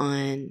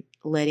on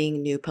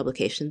letting new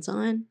publications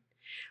on.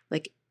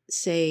 Like,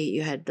 say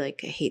you had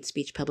like a hate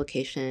speech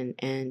publication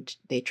and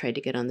they tried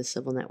to get on the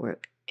Civil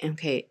network.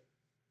 Okay.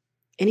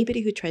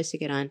 Anybody who tries to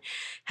get on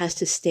has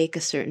to stake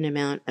a certain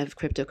amount of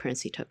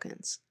cryptocurrency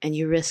tokens, and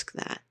you risk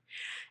that.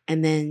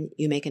 And then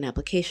you make an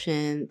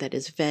application that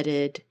is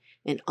vetted,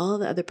 and all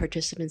the other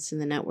participants in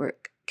the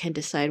network can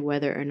decide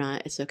whether or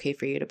not it's okay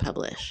for you to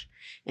publish.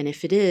 And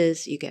if it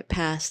is, you get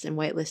passed and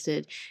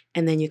whitelisted,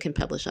 and then you can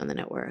publish on the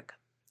network.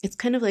 It's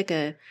kind of like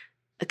a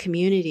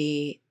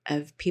community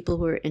of people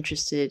who are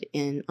interested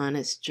in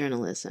honest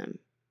journalism.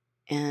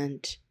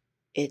 And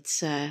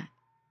it's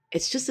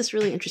just this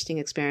really interesting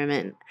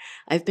experiment.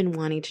 I've been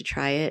wanting to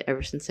try it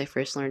ever since I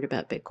first learned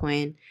about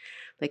Bitcoin.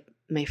 Like,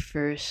 my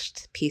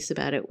first piece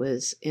about it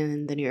was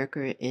in the New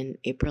Yorker in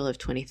April of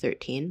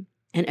 2013.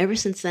 And ever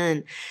since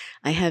then,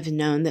 I have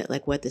known that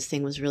like what this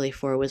thing was really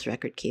for was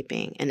record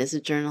keeping. And as a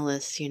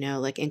journalist,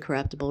 like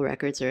incorruptible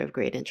records are of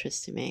great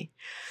interest to me.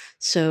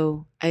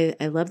 So I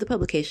love the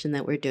publication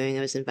that we're doing.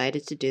 I was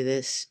invited to do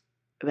this,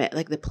 but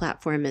like the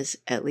platform is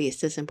at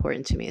least as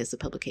important to me as the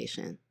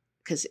publication,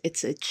 because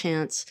it's a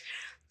chance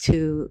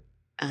to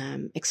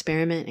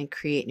experiment and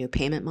create new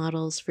payment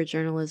models for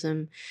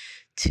journalism,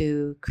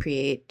 to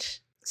create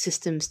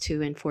systems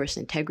to enforce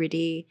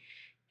integrity,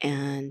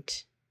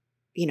 and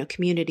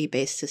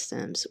community-based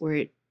systems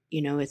where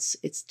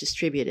it's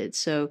distributed.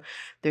 So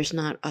there's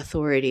not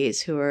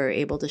authorities who are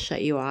able to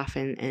shut you off,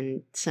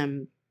 and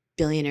some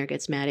billionaire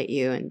gets mad at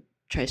you and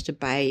tries to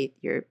buy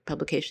your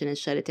publication and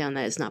shut it down.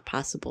 That is not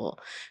possible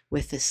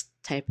with this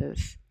type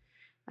of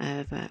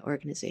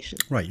organization.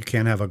 Right. You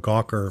can't have a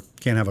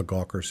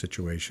Gawker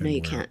situation. No,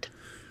 you can't.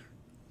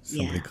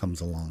 Somebody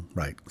comes along,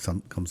 right?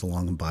 Comes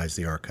along and buys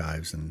the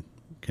archives and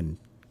can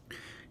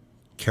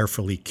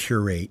carefully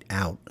curate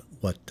out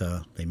what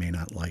they may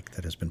not like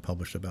that has been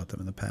published about them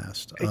in the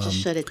past. Or just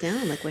shut it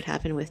down, like what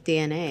happened with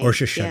DNA. Or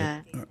just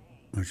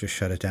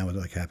shut it down with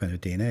like happened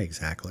with DNA.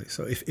 Exactly.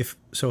 So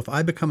if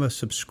I become a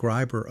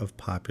subscriber of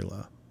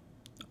Popula,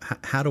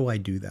 how do I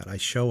do that? I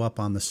show up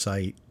on the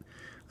site.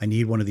 I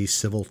need one of these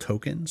civil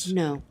tokens.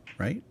 No.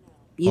 Right?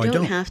 You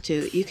don't have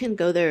to. You can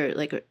go there.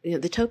 Like,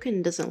 the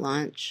token doesn't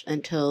launch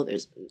until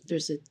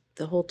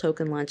the whole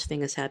token launch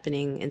thing is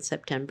happening in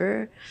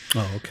September.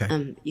 Oh,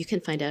 okay. You can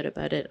find out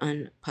about it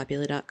on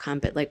popula.com,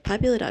 but like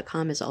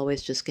popula.com is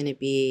always just going to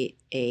be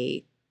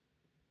a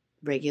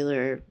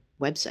regular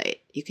website.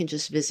 You can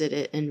just visit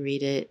it and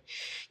read it.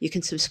 You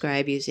can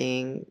subscribe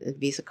using a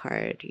Visa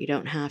card. You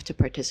don't have to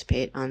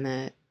participate on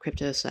the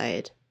crypto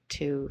side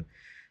to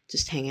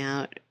just hang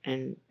out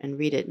and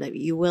read it. Like,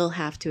 you will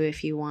have to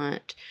if you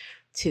want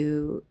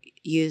to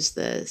use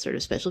the sort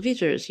of special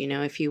features,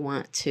 if you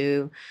want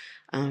to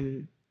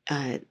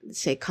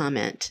say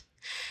comment.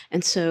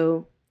 And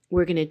so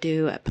we're going to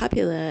do at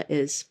Popula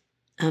is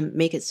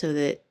make it so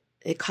that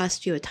it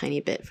costs you a tiny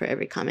bit for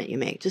every comment you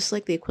make, just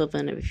like the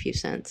equivalent of a few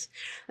cents.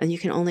 And you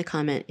can only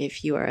comment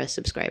if you are a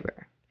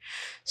subscriber.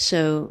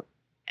 So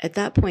at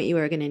that point, you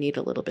are going to need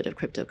a little bit of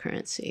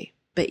cryptocurrency,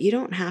 but you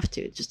don't have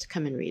to just to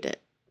come and read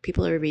it.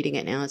 People are reading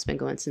it now. It's been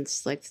going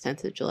since like the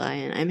 10th of July,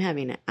 and I'm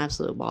having an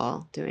absolute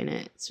ball doing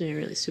it. It's been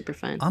really super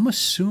fun. I'm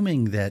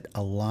assuming that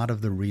a lot of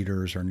the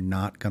readers are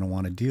not going to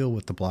want to deal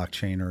with the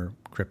blockchain or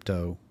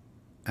crypto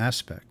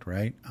aspect,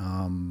 right?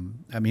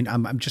 I'm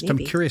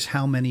curious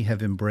how many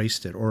have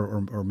embraced it,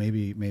 or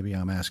maybe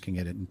I'm asking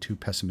it in too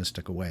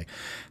pessimistic a way.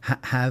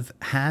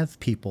 Have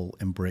people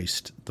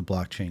embraced the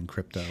blockchain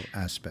crypto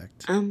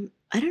aspect?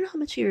 I don't know how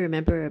much you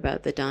remember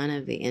about the dawn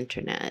of the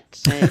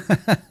internet.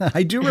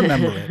 I do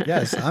remember it.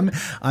 Yes,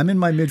 I'm in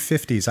my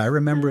mid-50s. I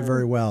remember it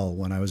very well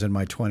when I was in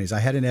my 20s. I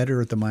had an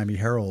editor at the Miami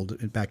Herald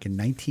back in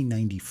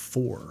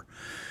 1994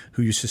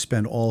 who used to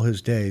spend all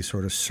his day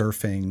sort of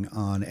surfing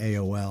on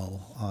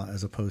AOL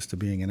as opposed to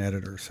being an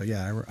editor. So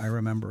yeah, I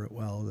remember it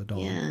well, the dawn.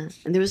 Yeah,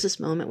 and there was this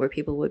moment where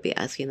people would be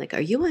asking, like,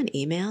 "Are you on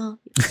email?"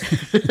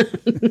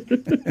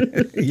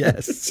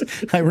 Yes,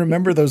 I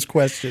remember those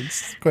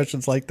questions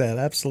like that.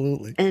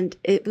 Absolutely. And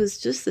it was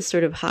just this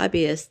sort of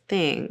hobbyist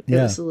thing. It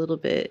was a little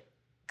bit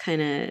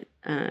kind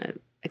of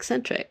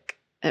eccentric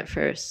at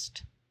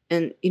first.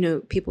 And,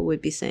 people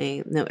would be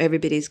saying, no,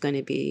 everybody's going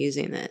to be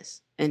using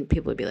this. And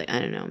people would be like, I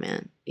don't know,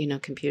 man.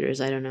 Computers,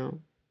 I don't know.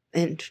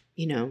 And,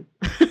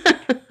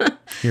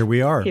 Here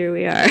we are. Here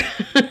we are.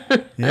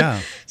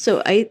 Yeah.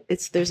 So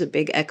there's a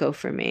big echo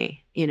for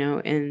me,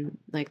 in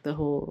like the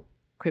whole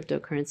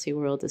cryptocurrency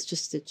world. It's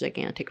just a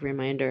gigantic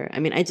reminder. I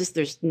mean,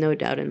 there's no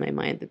doubt in my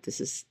mind that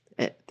this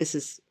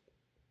is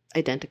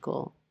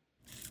identical.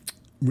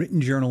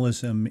 Written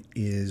journalism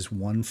is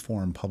one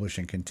form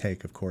publishing can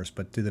take, of course,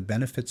 but do the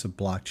benefits of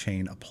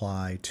blockchain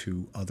apply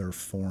to other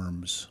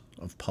forms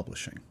of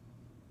publishing?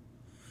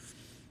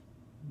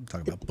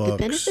 Talk about books. The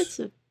benefits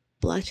of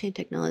blockchain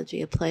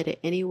technology apply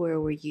to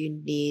anywhere where you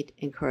need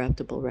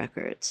incorruptible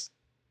records.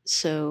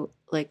 So,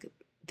 like,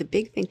 the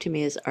big thing to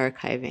me is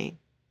archiving.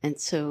 And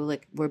so,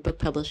 like, where book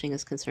publishing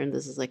is concerned,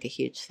 this is like a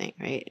huge thing,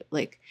 right?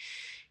 Like,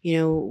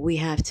 we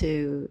have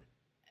to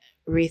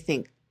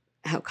rethink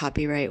how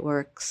copyright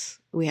works.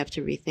 We have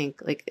to rethink,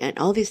 and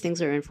all these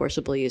things are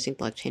enforceable using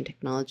blockchain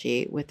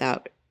technology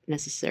without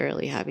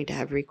necessarily having to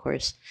have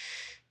recourse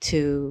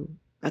to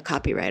a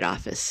copyright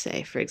office,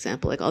 say, for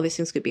example. Like, all these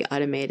things could be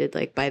automated,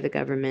 like, by the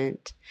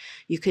government.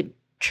 You could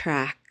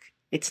track,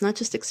 it's not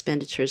just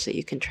expenditures that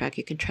you can track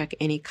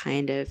any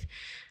kind of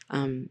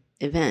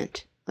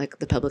event, like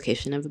the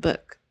publication of a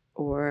book,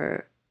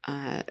 or,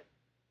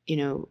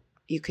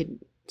 you could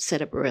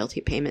set up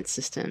royalty payment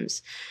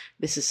systems.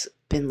 This has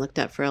been looked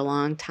at for a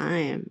long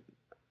time,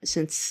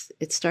 since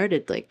it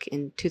started, like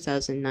in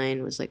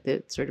 2009 was like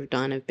the sort of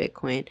dawn of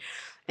Bitcoin.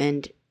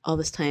 And all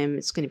this time,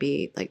 it's going to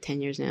be like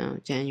 10 years now,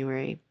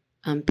 January.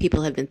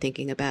 People have been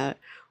thinking about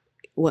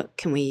what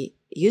can we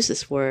use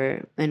this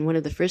for? And one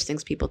of the first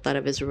things people thought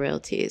of is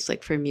royalties,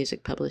 like for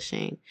music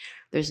publishing.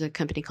 There's a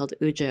company called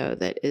Ujo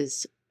that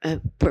is a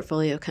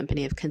portfolio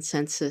company of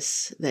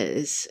Consensus that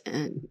is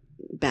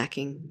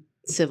backing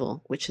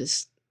Civil, which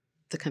is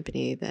the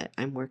company that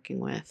I'm working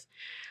with,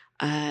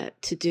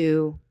 to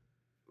do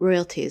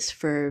royalties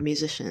for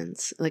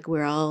musicians. Like,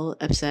 we're all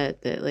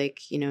upset that,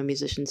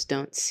 musicians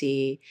don't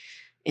see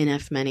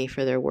enough money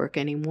for their work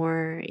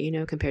anymore,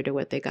 compared to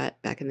what they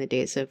got back in the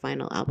days of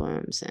vinyl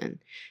albums. And,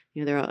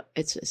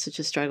 it's such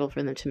a struggle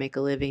for them to make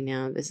a living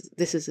now.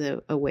 This is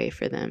a way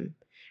for them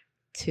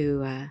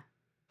to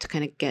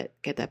kind of get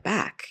that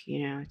back,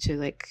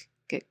 to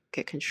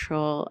get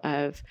control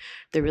of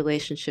the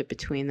relationship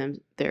between them,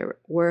 their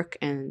work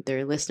and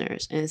their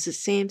listeners. And it's the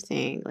same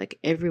thing, like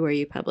everywhere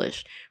you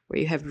publish, where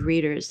you have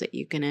readers that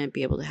you're going to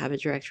be able to have a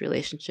direct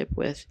relationship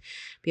with,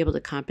 be able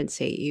to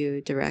compensate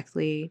you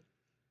directly.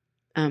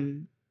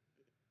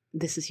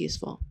 This is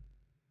useful.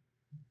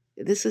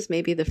 This is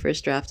maybe the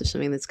first draft of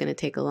something that's going to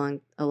take a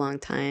long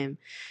time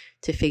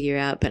to figure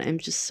out, but I'm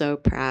just so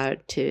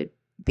proud to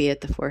be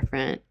at the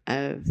forefront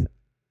of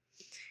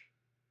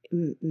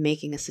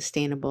making a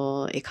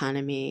sustainable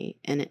economy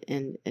and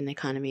an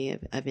economy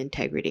of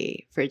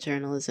integrity for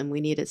journalism.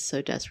 We need it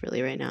so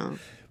desperately right now.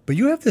 But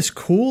you have this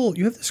cool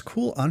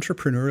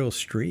entrepreneurial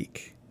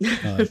streak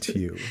to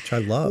you, which I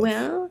love.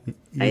 Well, you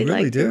I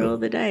really like do. to roll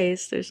the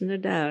dice. There's no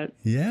doubt.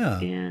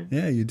 Yeah,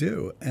 you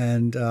do.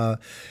 And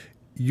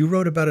you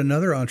wrote about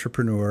another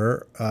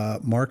entrepreneur,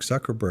 Mark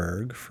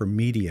Zuckerberg, for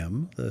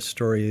Medium. The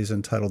story is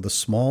entitled "The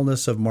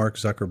Smallness of Mark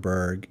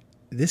Zuckerberg."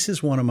 This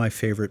is one of my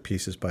favorite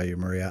pieces by you,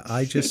 Maria.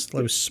 I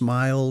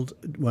smiled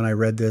when I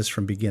read this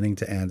from beginning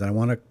to end. And I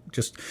want to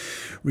just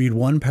read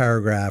one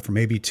paragraph or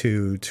maybe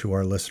two to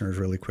our listeners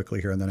really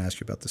quickly here and then ask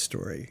you about the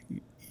story.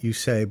 You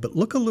say, but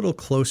look a little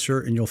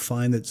closer and you'll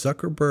find that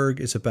Zuckerberg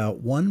is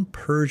about one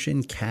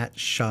Persian cat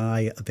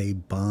shy of a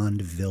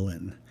Bond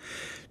villain.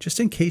 Just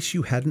in case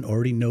you hadn't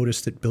already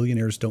noticed that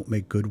billionaires don't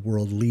make good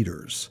world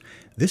leaders,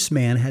 this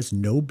man has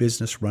no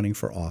business running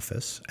for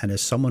office, and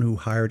as someone who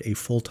hired a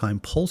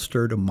full-time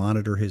pollster to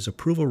monitor his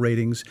approval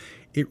ratings,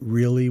 it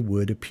really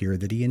would appear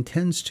that he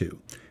intends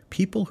to.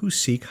 People who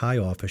seek high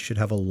office should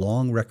have a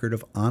long record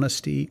of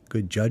honesty,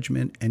 good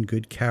judgment, and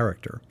good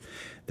character.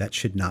 That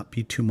should not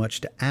be too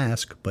much to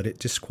ask, but it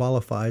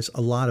disqualifies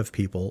a lot of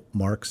people,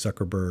 Mark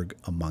Zuckerberg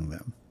among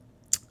them.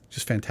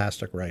 Just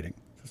fantastic writing.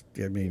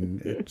 I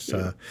mean, it's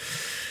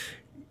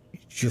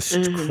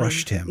just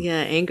crushed him.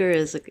 Yeah, anger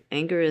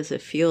is a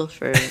fuel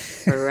for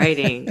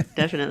writing,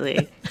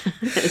 definitely,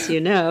 as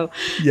you know.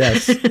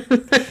 Yes.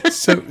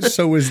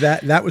 So was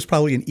that was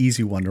probably an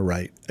easy one to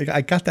write.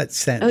 I got that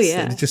sense. Oh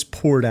yeah, it just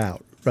poured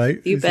out, right?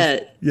 You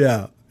bet.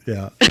 Yeah.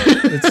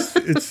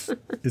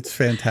 It's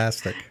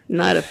fantastic.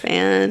 Not a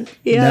fan.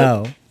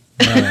 Yeah.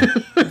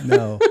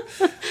 No.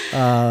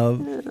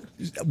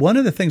 One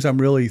of the things I'm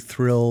really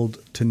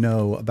thrilled to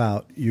know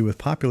about you with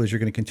Popula is you're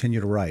going to continue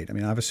to write. I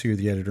mean, obviously you're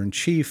the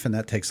editor-in-chief, and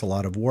that takes a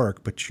lot of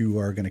work, but you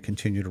are going to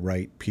continue to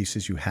write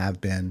pieces. You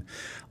have been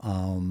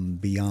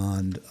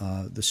beyond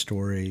the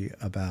story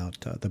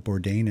about the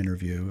Bourdain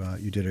interview.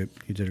 You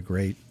did a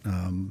great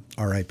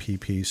RIP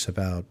piece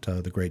about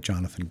the great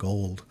Jonathan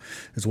Gold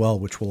as well,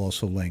 which we'll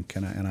also link,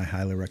 and I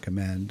highly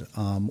recommend.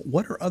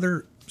 What are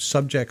other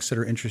subjects that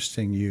are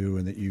interesting you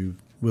and that you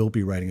will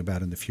be writing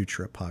about in the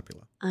future at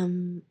Popula?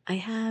 I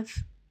have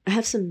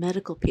some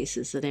medical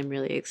pieces that I'm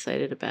really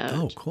excited about.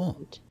 Oh, cool.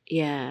 And,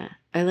 yeah,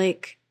 I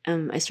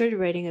started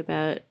writing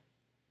about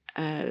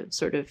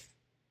sort of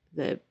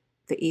the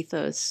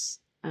ethos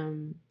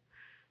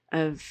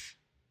of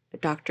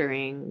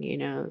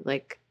doctoring,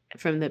 like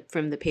from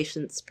the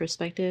patient's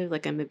perspective.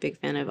 Like, I'm a big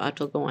fan of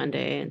Atul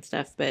Gawande and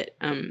stuff, but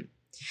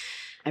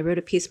I wrote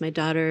a piece. My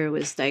daughter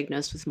was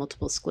diagnosed with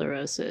multiple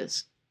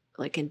sclerosis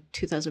like in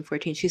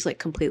 2014. She's like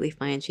completely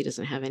fine. She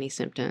doesn't have any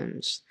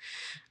symptoms.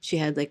 She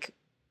had like,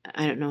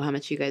 I don't know how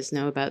much you guys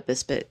know about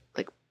this, but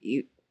like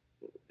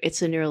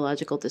it's a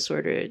neurological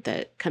disorder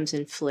that comes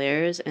in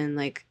flares, and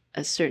like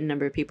a certain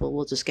number of people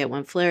will just get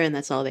one flare and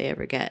that's all they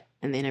ever get,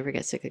 and they never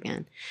get sick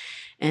again.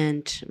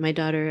 And my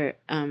daughter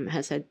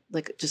has had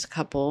like just a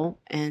couple,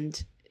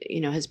 and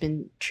has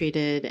been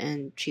treated,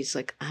 and she's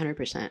like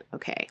 100%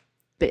 okay.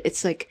 But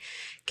it's like,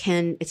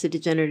 it's a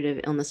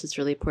degenerative illness that's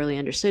really poorly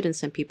understood. And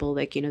some people,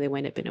 like, they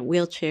wind up in a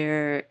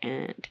wheelchair,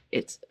 and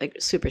it's like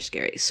super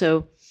scary.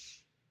 So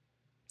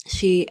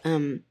she,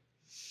 I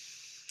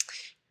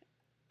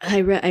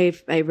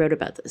wrote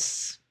about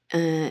this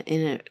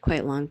in a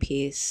quite long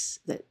piece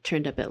that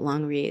turned up at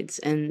Long Reads.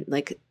 And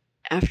like,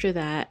 after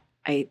that,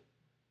 I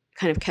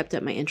kind of kept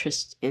up my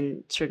interest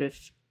in sort of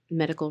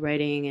medical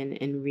writing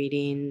and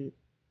reading,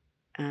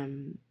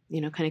 kind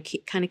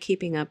of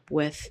keeping up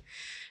with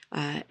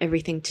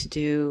everything to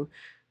do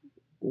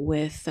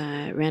with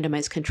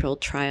randomized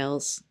controlled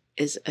trials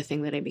is a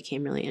thing that I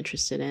became really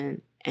interested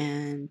in,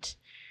 and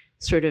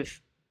sort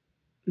of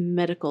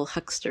medical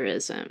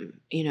hucksterism,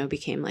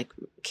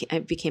 I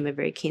became a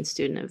very keen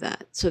student of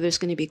that. So there's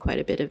going to be quite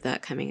a bit of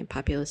that coming in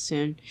Popula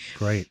soon.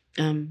 Great.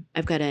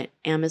 I've got an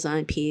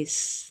Amazon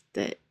piece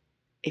that,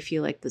 if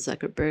you like the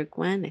Zuckerberg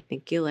one, I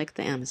think you like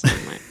the Amazon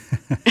one.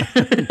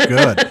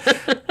 Good.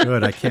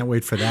 I can't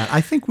wait for that.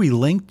 I think we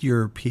linked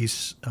your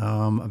piece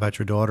about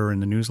your daughter in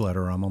the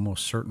newsletter. I'm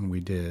almost certain we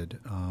did.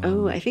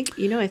 I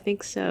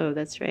think so.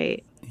 That's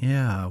right.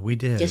 Yeah, we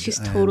did. Yeah, she's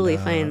totally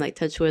fine. Like,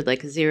 touch wood,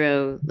 like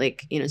zero,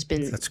 like, it's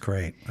been. That's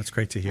great. That's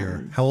great to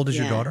hear. How old is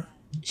your daughter?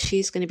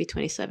 She's going to be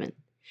 27.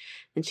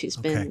 And she's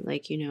been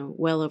like,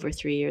 well over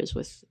 3 years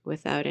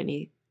without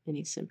any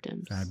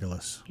symptoms.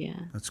 Fabulous. Yeah.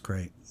 That's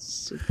great.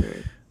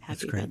 Super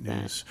happy great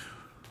about news. that.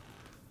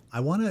 I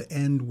want to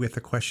end with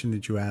a question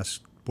that you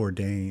asked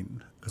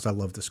Bourdain, because I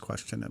love this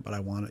question,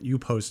 but you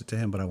posed it to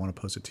him, but I want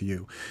to pose it to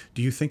you.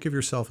 Do you think of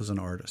yourself as an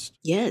artist?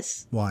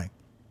 Yes. Why?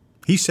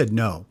 He said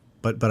no,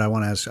 but I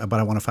want to ask, but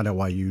I want to find out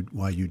why you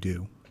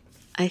do.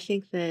 I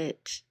think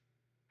that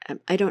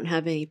I don't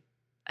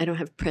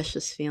have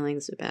precious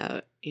feelings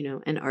about,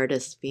 an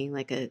artist being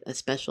like a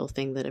special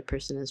thing that a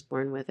person is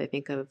born with. I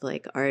think of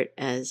like art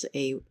as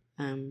a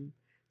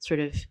sort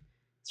of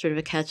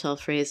a catch-all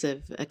phrase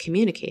of a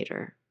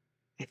communicator.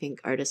 I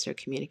think artists are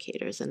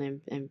communicators,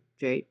 and I'm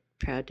very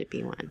proud to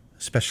be one.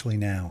 Especially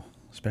now.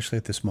 especially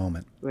at this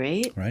moment.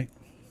 Right? Right?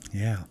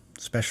 Yeah,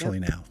 especially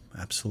Yep. now.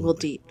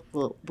 Absolutely.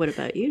 What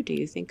about you? Do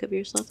you think of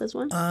yourself as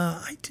one?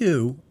 I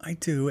do. I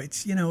do.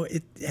 It's,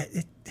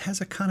 it has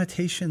a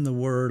connotation, the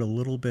word, a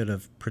little bit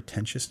of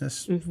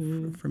pretentiousness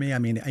Mm-hmm. for me. I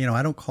mean,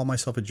 I don't call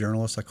myself a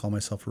journalist. I call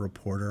myself a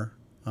reporter.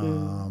 I Out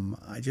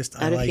of like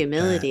that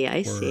humility,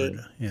 I word, see.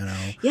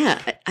 Yeah,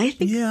 I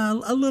think Yeah,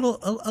 a little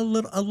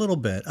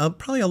bit,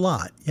 probably a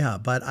lot. Yeah.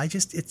 But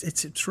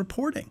it's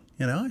reporting,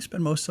 I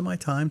spend most of my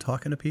time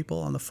talking to people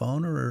on the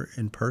phone or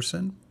in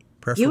person,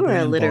 you are preferably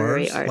a in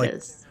literary bars.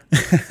 artist.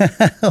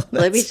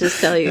 Let me That's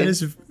just tell that you.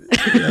 is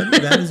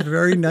that is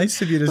very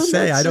nice of you to Well,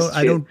 say. that's just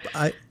true.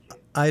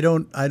 I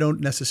don't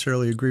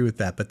necessarily agree with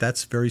that, but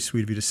that's very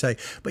sweet of you to say.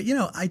 But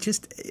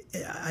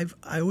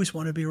I always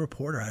wanted to be a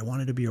reporter. I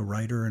wanted to be a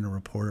writer and a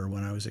reporter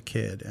when I was a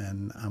kid,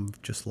 and I'm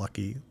just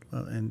lucky,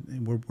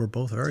 and we're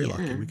both very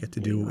lucky. Yeah, We get to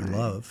do you what we are.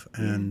 love,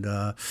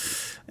 Yeah.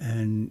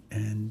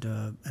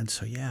 and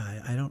so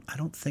yeah,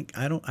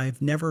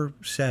 I've never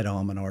said, oh,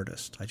 I'm an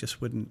artist. I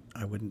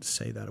wouldn't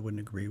say that. I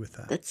wouldn't agree with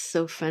that. That's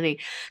so funny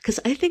because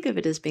I think of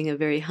it as being a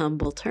very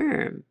humble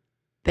term,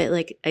 but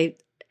like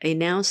I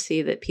now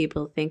see that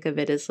people think of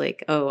it as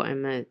like, oh,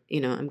 I'm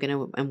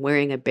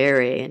wearing a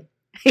beret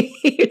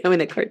and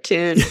in a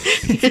cartoon,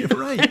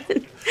 Right. or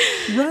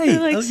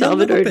Right, like a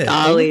Salvador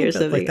Dali little or bit like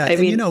something. that. I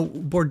And mean,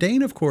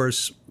 Bourdain, of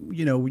course,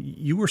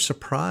 you were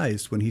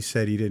surprised when he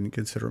said he didn't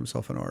consider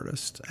himself an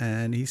artist,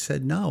 and he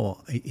said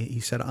no.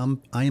 He said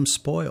I am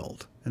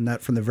spoiled, and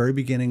that from the very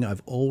beginning,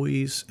 I've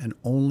always and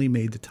only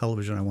made the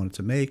television I wanted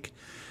to make.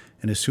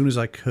 And as soon as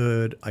I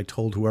could, I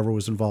told whoever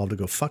was involved to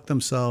go fuck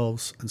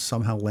themselves, and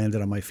somehow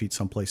landed on my feet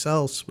someplace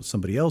else with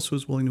somebody else who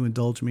was willing to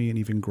indulge me in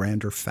even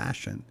grander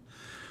fashion.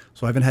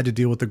 So I haven't had to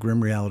deal with the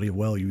grim reality of,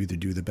 well, you either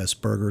do the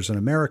best burgers in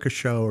America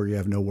show or you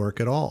have no work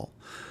at all.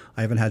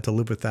 I haven't had to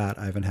live with that.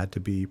 I haven't had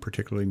to be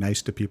particularly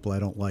nice to people I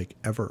don't like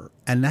ever.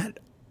 And that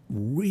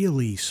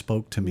really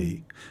spoke to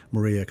me,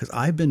 Maria, because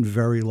I've been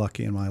very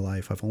lucky in my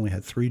life. I've only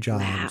had 3 wow.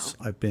 jobs.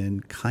 I've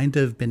been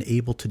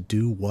able to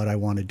do what I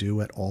want to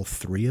do at all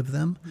 3 of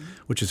them,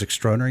 which is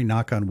extraordinary,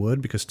 knock on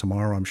wood, because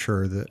tomorrow I'm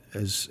sure that,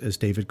 as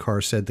David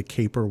Carr said, the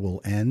caper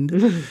will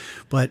end.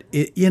 But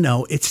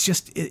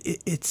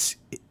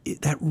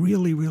that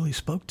really, really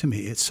spoke to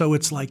me.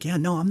 It's like, yeah,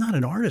 no, I'm not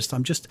an artist.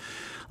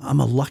 I'm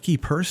a lucky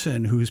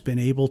person who's been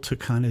able to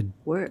kind of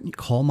Work.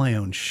 call my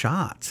own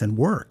shots and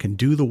work and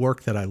do the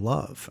work that I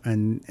love.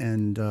 And I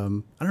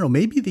don't know,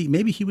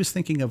 maybe he was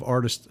thinking of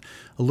artists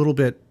a little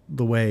bit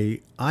the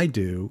way I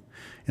do,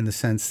 in the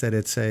sense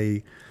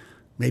that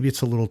maybe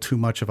it's a little too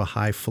much of a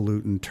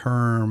highfalutin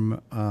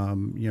term,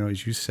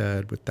 as you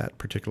said, with that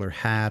particular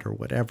hat or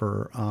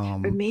whatever. Or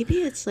maybe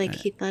it's like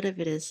he thought of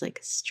it as like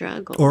a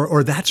struggle.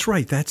 Or that's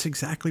right. That's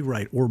exactly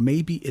right. Or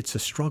maybe it's a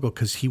struggle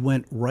because he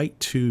went right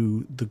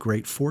to the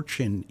great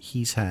fortune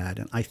he's had.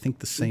 And I think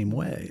the same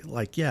way.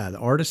 Like, yeah, the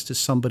artist is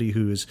somebody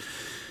who is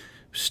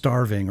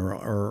starving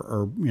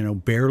or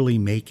barely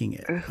making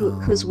it, or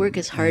whose work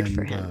is hard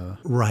for him.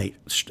 Right.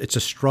 It's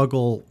a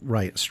struggle.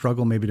 Right. A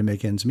struggle maybe to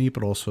make ends meet,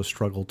 but also a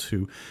struggle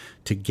to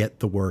get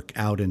the work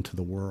out into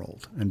the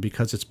world. And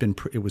because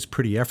it was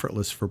pretty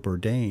effortless for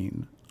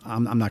Bourdain.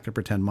 I'm not going to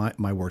pretend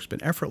my work's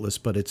been effortless,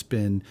 but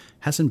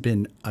hasn't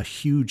been a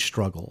huge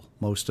struggle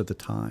most of the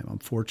time. I'm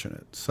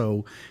fortunate.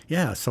 So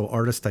yeah. So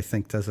artist, I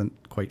think,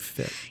 doesn't quite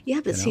fit.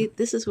 Yeah, but see,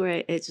 this is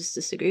where I just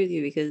disagree with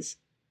you, because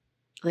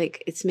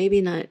like, it's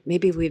maybe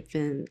we've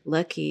been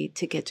lucky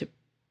to get to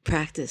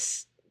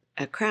practice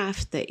a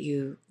craft that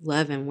you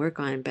love and work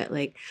on, but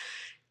like,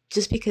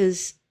 just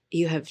because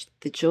you have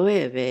the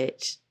joy of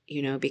it,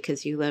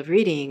 because you love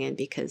reading and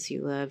because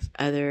you love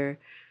other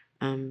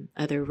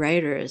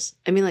writers.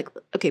 I mean, like,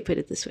 okay, put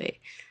it this way.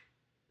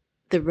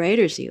 The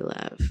writers you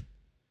love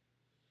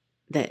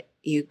that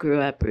you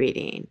grew up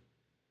reading,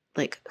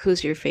 like,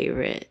 who's your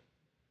favorite?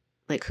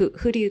 Like,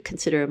 who do you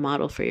consider a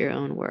model for your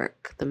own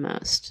work the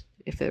most?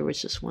 If there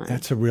was just one.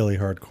 That's a really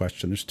hard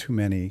question. There's too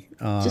many.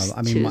 Just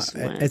choose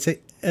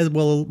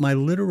one. My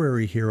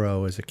literary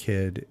hero as a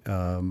kid,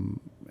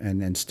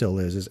 and still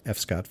is F.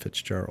 Scott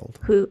Fitzgerald.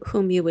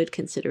 Whom you would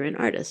consider an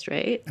artist,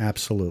 right?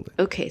 Absolutely.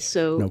 Okay,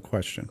 so no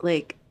question.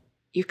 Like,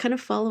 you're kind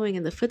of following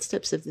in the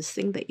footsteps of this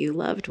thing that you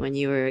loved when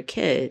you were a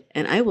kid.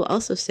 And I will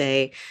also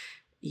say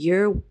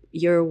your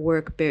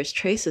work bears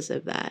traces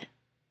of that.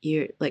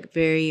 You're like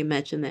very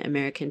much in the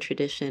American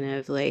tradition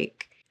of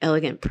like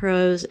elegant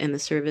prose in the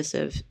service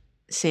of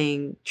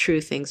saying true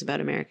things about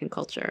American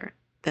culture.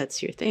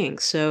 That's your thing.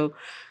 So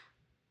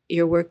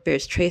your work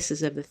bears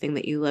traces of the thing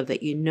that you love,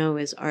 that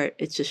is art.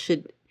 It just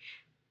should,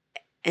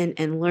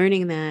 and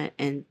learning that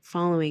and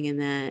following in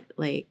that,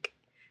 like,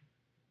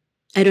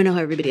 I don't know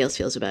how everybody else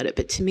feels about it,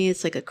 but to me,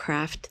 it's like a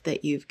craft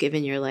that you've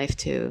given your life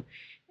to,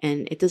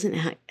 and it doesn't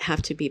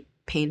have to be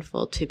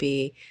painful to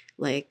be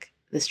like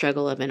the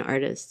struggle of an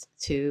artist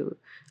to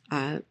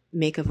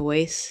make a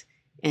voice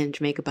and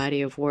make a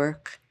body of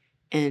work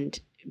and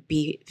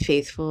be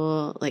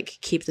faithful, like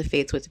keep the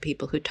faith with the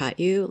people who taught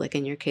you, like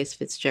in your case,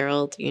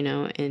 Fitzgerald,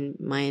 in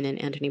mine and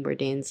Anthony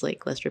Bourdain's,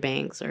 like Lester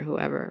Bangs or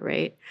whoever,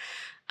 right?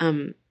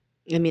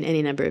 I mean,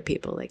 any number of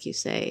people, like you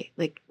say,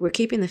 like we're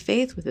keeping the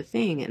faith with the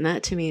thing. And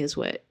that to me is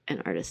what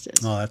an artist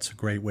is. Oh, that's a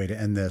great way to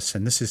end this.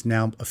 And this is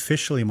now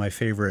officially my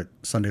favorite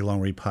Sunday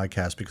Long Read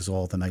podcast because of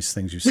all the nice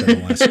things you said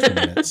in the last 2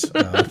 minutes.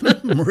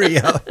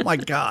 Maria, oh my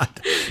God,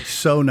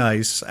 so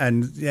nice.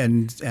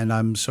 And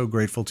I'm so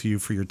grateful to you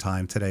for your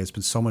time today. It's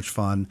been so much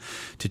fun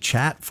to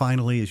chat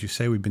finally. As you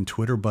say, we've been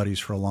Twitter buddies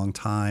for a long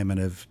time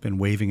and have been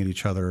waving at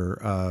each other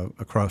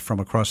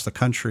across the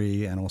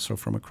country and also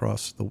from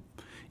across the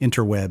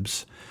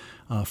interwebs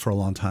for a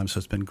long time. So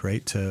it's been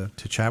great to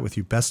chat with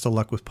you. Best of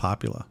luck with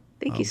Popula.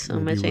 Thank you so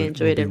much. I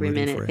enjoyed every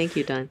minute. Thank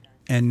you, Don.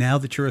 And now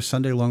that you're a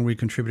Sunday Long Read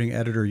contributing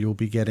editor, you'll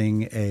be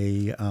getting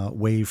a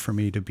wave for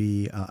me to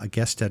be a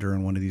guest editor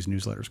in one of these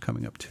newsletters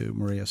coming up too,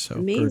 Maria. So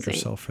gird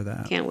yourself for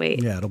that. Can't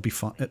wait. Yeah, it'll be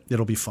fun.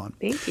 It'll be fun.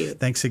 Thank you.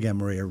 Thanks again,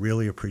 Maria.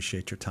 Really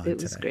appreciate your time today.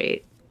 It was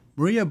great.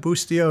 Maria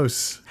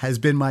Bustillos has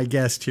been my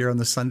guest here on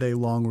the Sunday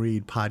Long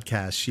Read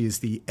podcast. She is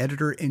the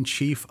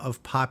editor-in-chief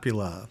of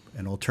Popula,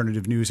 an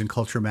alternative news and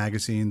culture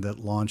magazine that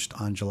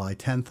launched on July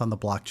 10th on the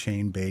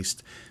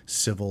blockchain-based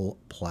Civil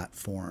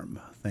platform.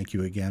 Thank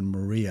you again,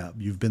 Maria.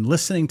 You've been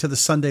listening to the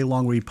Sunday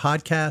Long Read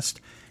podcast.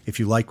 If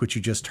you like what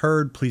you just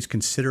heard, please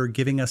consider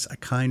giving us a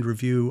kind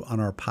review on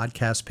our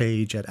podcast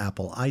page at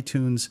Apple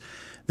iTunes.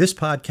 This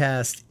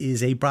podcast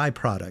is a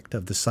byproduct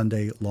of the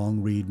Sunday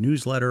Long Read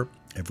newsletter.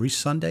 Every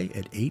Sunday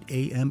at 8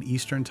 a.m.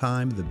 Eastern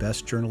Time, the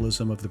best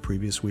journalism of the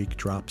previous week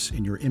drops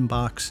in your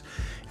inbox.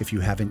 If you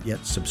haven't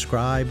yet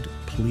subscribed,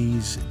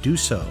 please do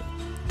so.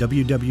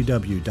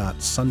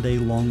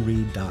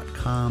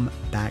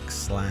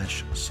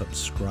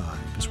 www.sundaylongread.com/subscribe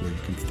is where you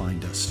can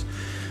find us.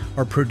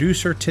 Our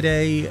producer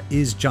today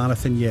is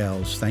Jonathan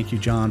Yales. Thank you,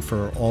 John,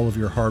 for all of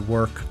your hard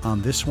work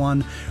on this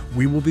one.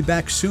 We will be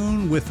back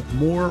soon with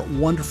more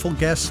wonderful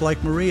guests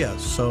like Maria.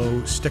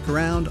 So stick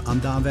around.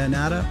 I'm Don Van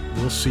Natta.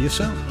 We'll see you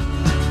soon.